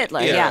 So would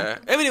Hitler. Yeah.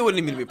 I mean, it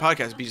wouldn't even be a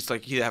podcast. It'd be just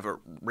like he'd have a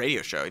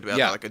radio show. He'd have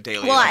like a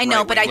daily. Well, like, I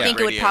know, but I right-wing think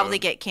it would radio. probably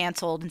get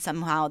canceled, and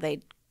somehow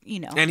they'd,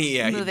 And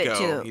move it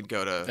to. he'd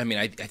go to. I mean,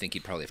 I think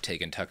he'd probably have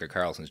taken Tucker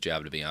Carlson's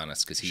job, to be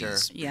honest, because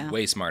he's Yeah.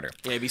 way smarter.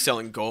 Yeah, he'd be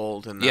selling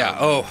gold and.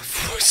 Yeah.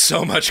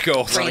 So much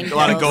gold. Brain A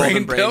lot of pills. gold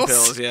and brain pills?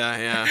 pills.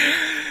 Yeah.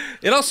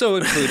 It also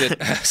included.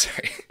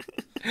 Sorry.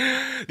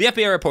 The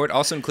FBI report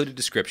also included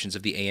descriptions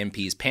of the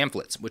A&P's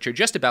pamphlets, which are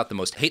just about the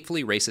most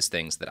hatefully racist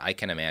things that I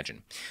can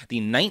imagine. The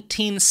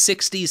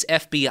 1960s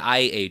FBI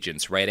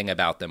agents writing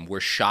about them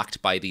were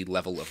shocked by the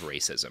level of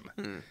racism.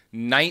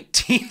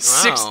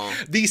 1960, Wow.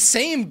 the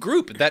same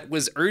group that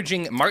was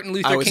urging Martin I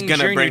Luther was King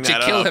gonna Jr. bring to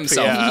that kill up,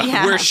 himself yeah.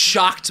 Yeah. were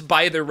shocked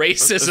by the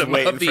racism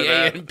waiting of the for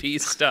that. A&P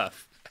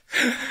stuff.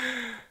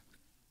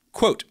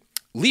 Quote,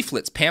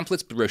 leaflets,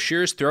 pamphlets,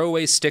 brochures,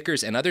 throwaways,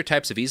 stickers, and other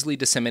types of easily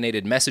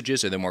disseminated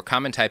messages are the more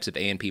common types of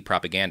A&P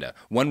propaganda.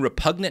 One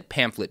repugnant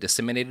pamphlet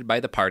disseminated by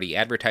the party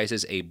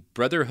advertises a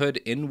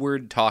Brotherhood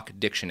Inward Talk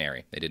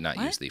Dictionary. They did not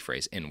use the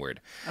phrase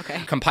inward.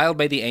 Okay. Compiled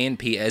by the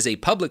A&P as a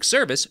public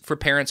service for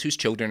parents whose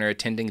children are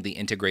attending the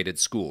integrated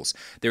schools.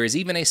 There is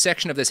even a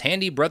section of this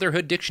handy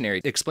Brotherhood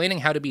Dictionary explaining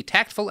how to be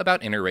tactful about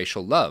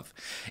interracial love.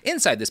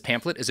 Inside this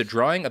pamphlet is a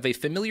drawing of a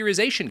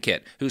familiarization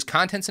kit whose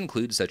contents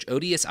include such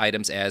odious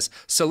items as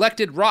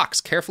selected rocks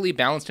carefully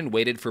balanced and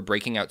weighted for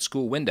breaking out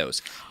school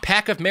windows,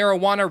 pack of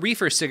marijuana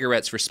reefer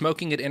cigarettes for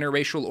smoking at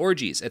interracial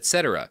orgies,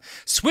 etc.,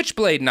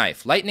 switchblade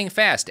knife, lightning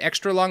fast,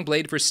 extra long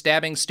blade for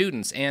stabbing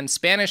students, and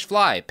Spanish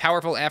fly,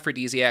 powerful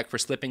aphrodisiac for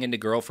slipping into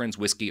girlfriend's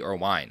whiskey or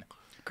wine.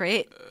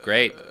 Great.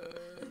 Great.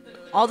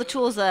 All the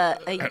tools a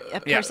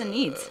person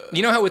needs.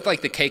 You know how with like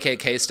the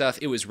KKK stuff,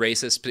 it was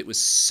racist, but it was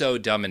so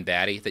dumb and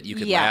batty that you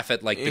could Yeah. laugh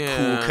at like the Yeah.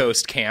 Cool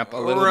Coast camp a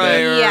little Right.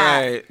 bit. Yeah.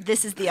 Right.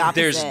 This is the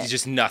opposite. There's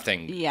just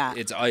nothing. Yeah.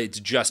 It's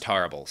just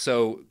horrible.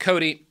 So,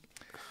 Cody,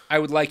 I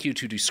would like you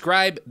to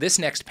describe this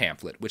next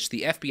pamphlet, which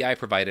the FBI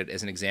provided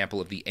as an example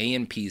of the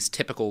A&P's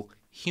typical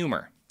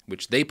humor.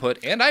 which they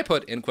put and I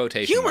put in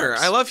quotation Humor.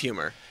 marks. I love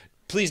humor.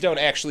 Please don't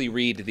actually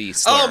read the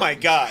slur. Oh my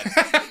God.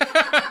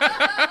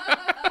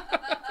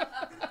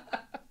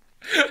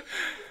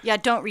 Yeah,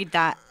 don't read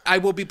that. I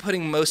will be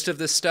putting most of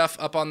this stuff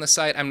up on the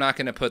site. I'm not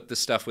going to put the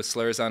stuff with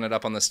slurs on it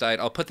up on the site.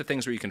 I'll put the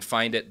things where you can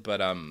find it,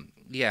 but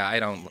yeah, I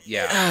don't.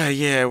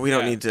 Yeah. We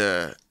don't need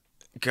to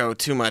go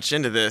too much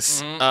into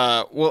this.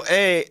 Well,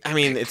 I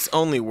mean, it's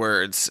only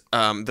words.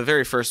 The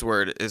very first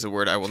word is a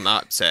word I will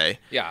not say.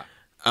 Yeah.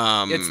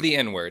 It's the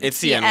N word. It's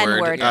the N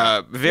word.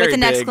 Very with an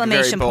big,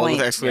 exclamation very bold, point.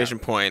 with exclamation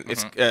point.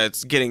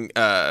 It's getting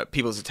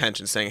people's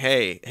attention, saying,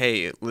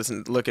 "Hey,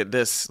 listen, look at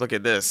this, look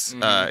at this.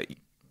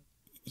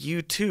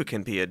 You too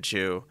can be a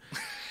Jew."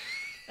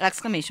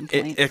 Exclamation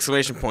point.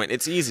 Exclamation point.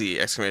 It's easy.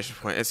 Exclamation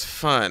point. It's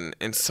fun.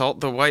 Insult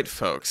the white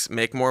folks.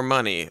 Make more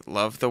money.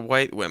 Love the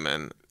white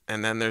women.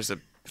 And then there's a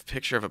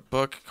picture of a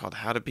book called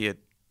How to Be a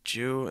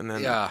Jew. And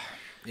then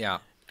Yeah.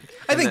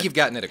 I think you've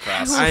gotten it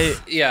across.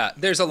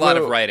 There's a lot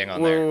of writing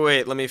on there.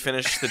 Wait, let me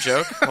finish the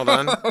joke. Hold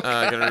on.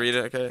 I'm gonna read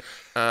it. Okay.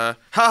 Ha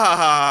ha ha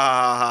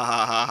ha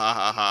ha ha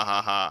ha ha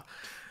ha ha.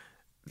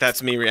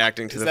 That's me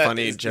reacting to the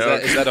funny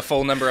joke. Is that a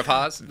full number of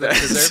ha's that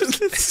it deserves?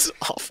 It's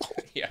awful.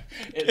 Yeah.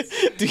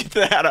 Get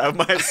that out of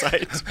my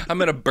sight. I'm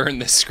going to burn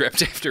this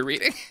script after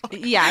reading.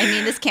 Yeah, I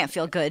mean, this can't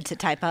feel good to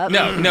type up.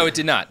 No, it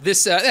did not.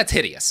 That's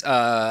hideous.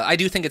 I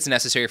do think it's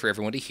necessary for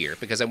everyone to hear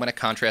because I want to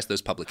contrast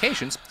those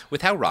publications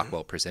with how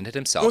Rockwell presented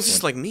himself. Well, it's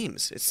just like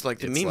memes. It's like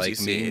the memes like you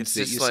see. Memes It's that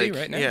just you like, see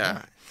right now.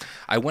 Yeah.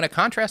 I want to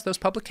contrast those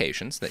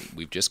publications that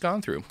we've just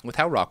gone through with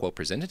how Rockwell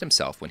presented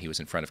himself when he was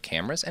in front of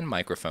cameras and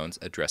microphones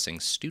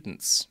addressing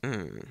students.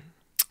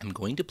 I'm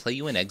going to play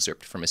you an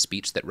excerpt from a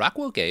speech that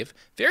Rockwell gave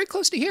very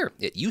close to here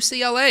at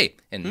UCLA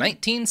in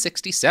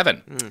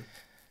 1967.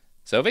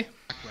 Sophie?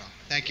 Rockwell,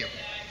 thank you.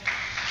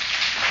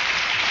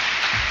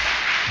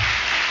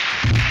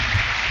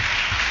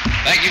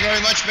 Thank you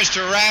very much,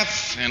 Mr.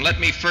 Raff. And let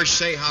me first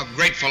say how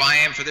grateful I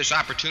am for this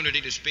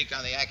opportunity to speak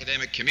on the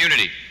academic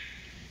community.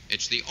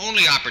 It's the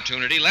only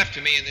opportunity left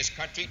to me in this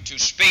country to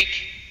speak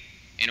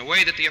in a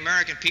way that the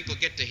American people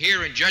get to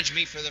hear and judge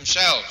me for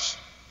themselves.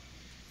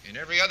 In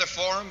every other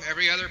forum,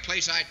 every other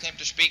place I attempt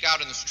to speak out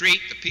in the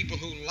street, the people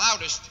who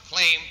loudest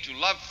claim to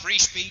love free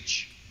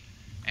speech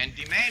and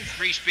demand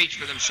free speech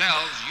for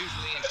themselves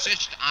usually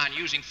insist on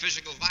using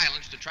physical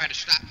violence to try to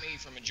stop me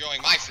from enjoying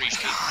my free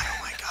speech. Oh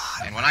my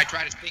God. And when I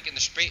try to speak in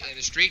the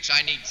streets,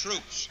 I need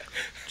troops.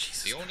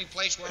 Jesus. The only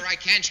place where I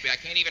can speak, I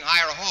can't even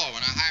hire a hall.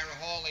 When I hire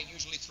a hall, they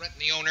usually threaten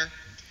the owner.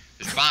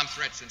 There's bomb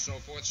threats and so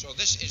forth. So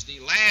this is the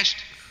last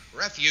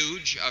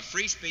refuge of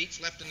free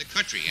speech left in the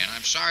country, and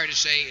I'm sorry to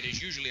say it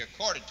is usually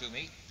accorded to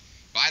me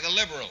by the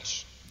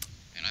liberals.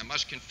 And I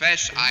must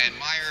confess, I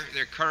admire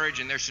their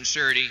courage and their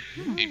sincerity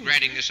in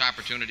granting this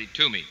opportunity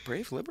to me.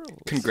 Brave liberals.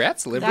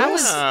 Congrats,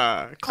 liberals.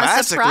 That was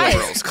classic surprise.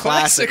 liberals.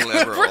 Classic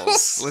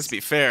liberals. Let's be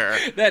fair.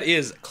 That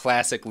is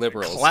classic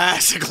liberals.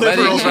 Classic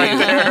liberals right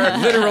there.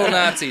 Literal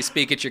Nazis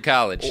speak at your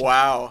college.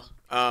 Wow.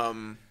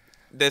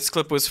 This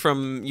clip was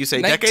from, you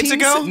say, decades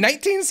ago?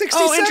 1967.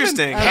 Oh,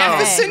 interesting. Half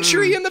a Okay.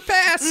 century in the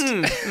past.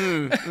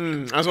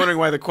 I was wondering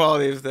why the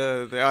quality of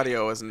the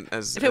audio wasn't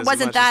as If it as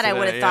wasn't much that, as I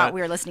would have today, thought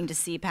we were listening to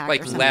CPAC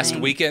Like or something. last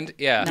weekend.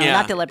 Yeah. No,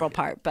 not the liberal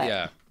part, but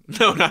Yeah.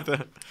 No, not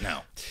the...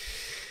 No.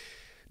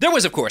 There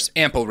was, of course,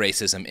 ample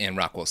racism in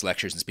Rockwell's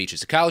lectures and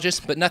speeches to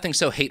colleges, but nothing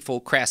so hateful,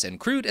 crass, and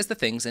crude as the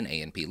things in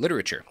A&P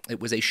literature. It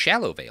was a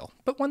shallow veil,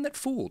 but one that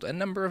fooled a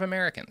number of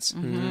Americans.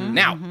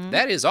 Now,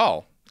 that is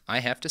all I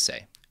have to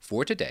say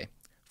for today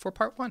for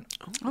part one.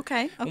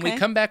 Okay. When we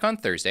come back on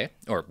Thursday,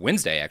 or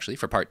Wednesday actually,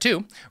 for part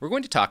two, we're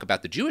going to talk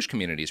about the Jewish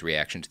community's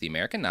reaction to the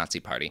American Nazi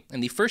Party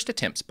and the first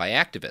attempts by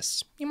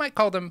activists, you might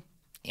call them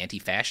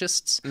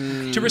anti-fascists,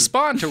 to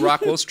respond to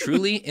Rockwell's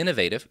truly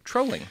innovative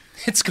trolling.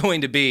 It's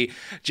going to be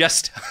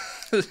just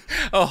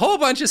a whole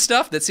bunch of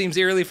stuff that seems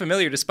eerily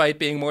familiar despite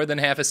being more than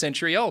half a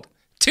century old.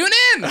 Tune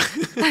in!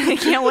 I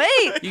can't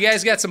wait. You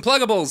guys got some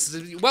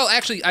pluggables. Well,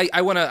 actually, I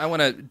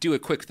wanna do a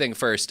quick thing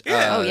first.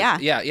 Oh, yeah.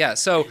 Yeah.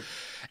 So,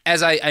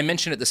 as I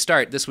mentioned at the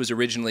start, this was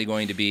originally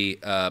going to be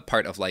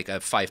part of like a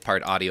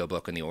 5-part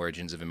audiobook on the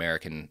origins of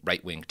American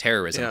right-wing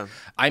terrorism. Yeah.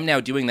 I'm now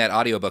doing that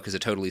audiobook as a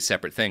totally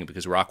separate thing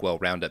because Rockwell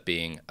wound up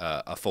being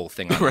a full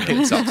thing on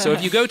itself. So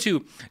if you go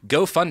to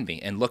GoFundMe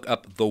and look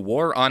up The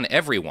War on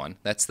Everyone,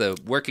 that's the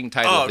working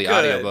title of the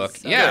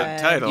audiobook. Good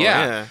title.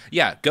 Yeah.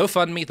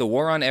 GoFundMe, The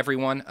War on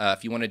Everyone.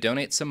 If you want to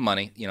donate some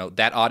money,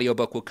 that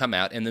audiobook will come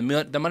out, and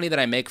the money that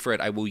I make for it,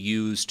 I will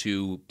use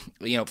to,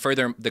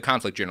 further the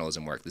conflict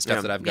journalism work, the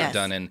stuff that I've got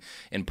done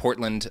in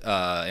Portland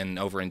and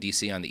over in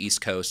D.C. on the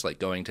East Coast, like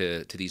going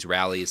to these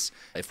rallies.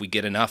 If we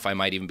get enough, I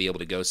might even be able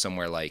to go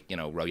somewhere like,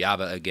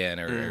 Rojava again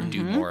or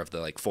do more of the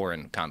like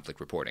foreign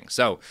conflict reporting.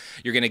 So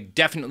you're going to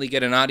definitely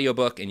get an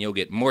audiobook, and you'll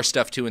get more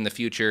stuff too in the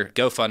future.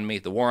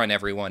 GoFundMe, The War on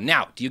Everyone.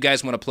 Now, do you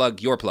guys want to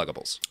plug your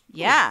pluggables?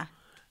 Yeah.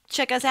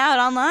 check us out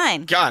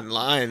online.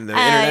 Online, the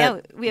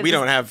internet. Yeah, we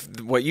don't have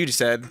what you just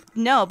said.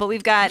 No, but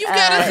we've got... You've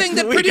got a thing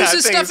that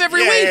produces stuff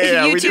every week.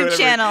 YouTube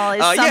channel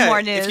is Some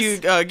More News.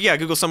 If you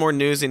Google Some More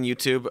News in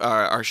YouTube,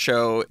 our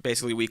show,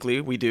 basically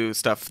weekly, we do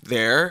stuff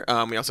there.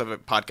 We also have a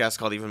podcast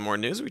called Even More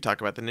News. We talk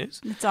about the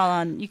news. It's all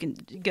on... You can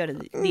go to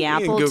the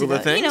Apple. Google the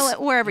things. You know,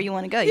 wherever you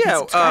want to go. You Yeah, can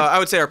subscribe. I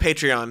would say our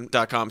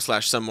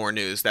patreon.com/Some More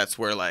News. That's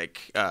where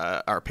like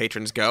our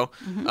patrons go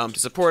to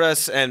support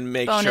us and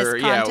make Bonus sure.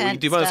 content we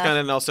do bonus stuff.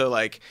 content and also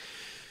like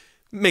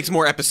makes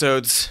more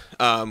episodes.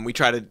 We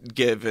try to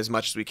give as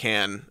much as we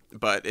can,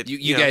 but it,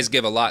 You guys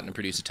give a lot and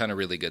produce a ton of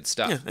really good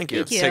stuff. Yeah, thank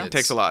you. Thank you. It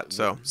takes a lot.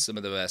 So some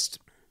of the best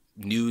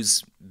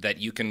news that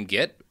you can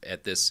get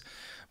at this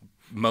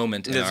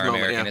moment in our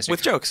American history.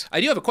 With jokes.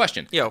 I do have a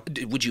question. Yo.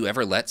 Would you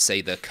ever let,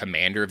 say, the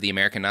commander of the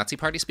American Nazi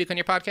Party speak on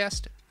your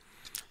podcast?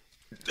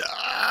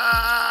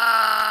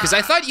 Because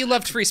I thought you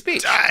loved free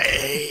speech.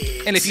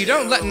 And if you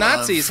don't let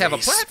Nazis have a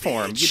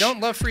platform, you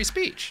don't love free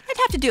speech. I'd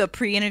have to do a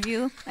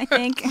pre-interview, I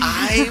think.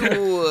 I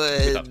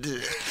would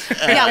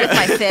Yeah, with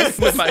my fists.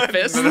 With my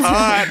fist?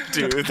 not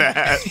do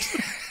that.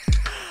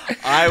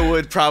 I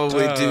would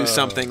probably do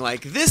something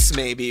like this,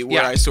 maybe,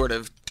 where Yeah. I sort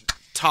of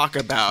talk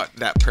about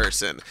that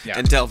person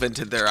and delve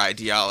into their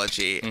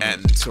ideology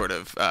and sort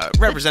of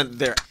represent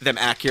them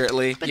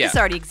accurately. But this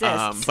already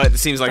exists. But it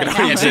seems like it But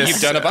already now- exists.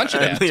 You've done a bunch of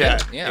that,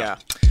 too. Yeah.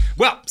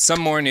 Well, Some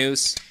More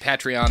News,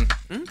 Patreon,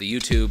 the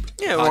YouTube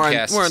Yeah,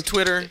 podcast. we're on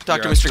Twitter. You're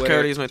Dr. on Mr. Twitter.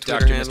 Cody is my Twitter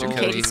Dr. handle. Mr.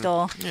 Cody. Katy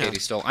Stoll. Katy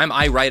Stoll. I'm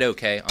I Write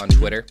Okay on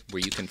Twitter,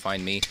 where you can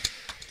find me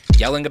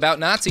yelling about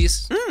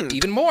Nazis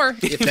even more,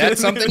 if that's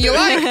something you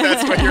like.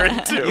 That's what you're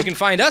into. You can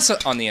find us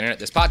on the internet,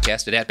 this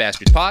podcast, at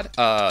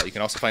 @BastardsPod. You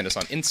can also find us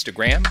on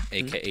Instagram,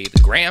 a.k.a. the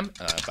Gram,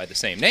 by the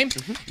same name.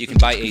 You can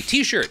buy a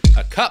T-shirt,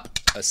 a cup,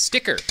 a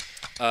sticker,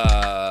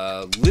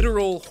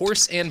 literal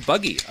horse and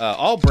buggy,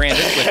 all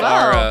branded with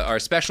our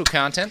special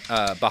content,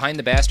 Behind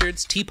the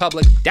Bastards,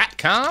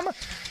 tpublic.com.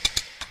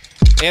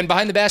 And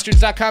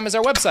BehindTheBastards.com is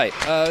our website.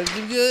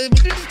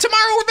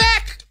 Tomorrow we're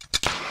back.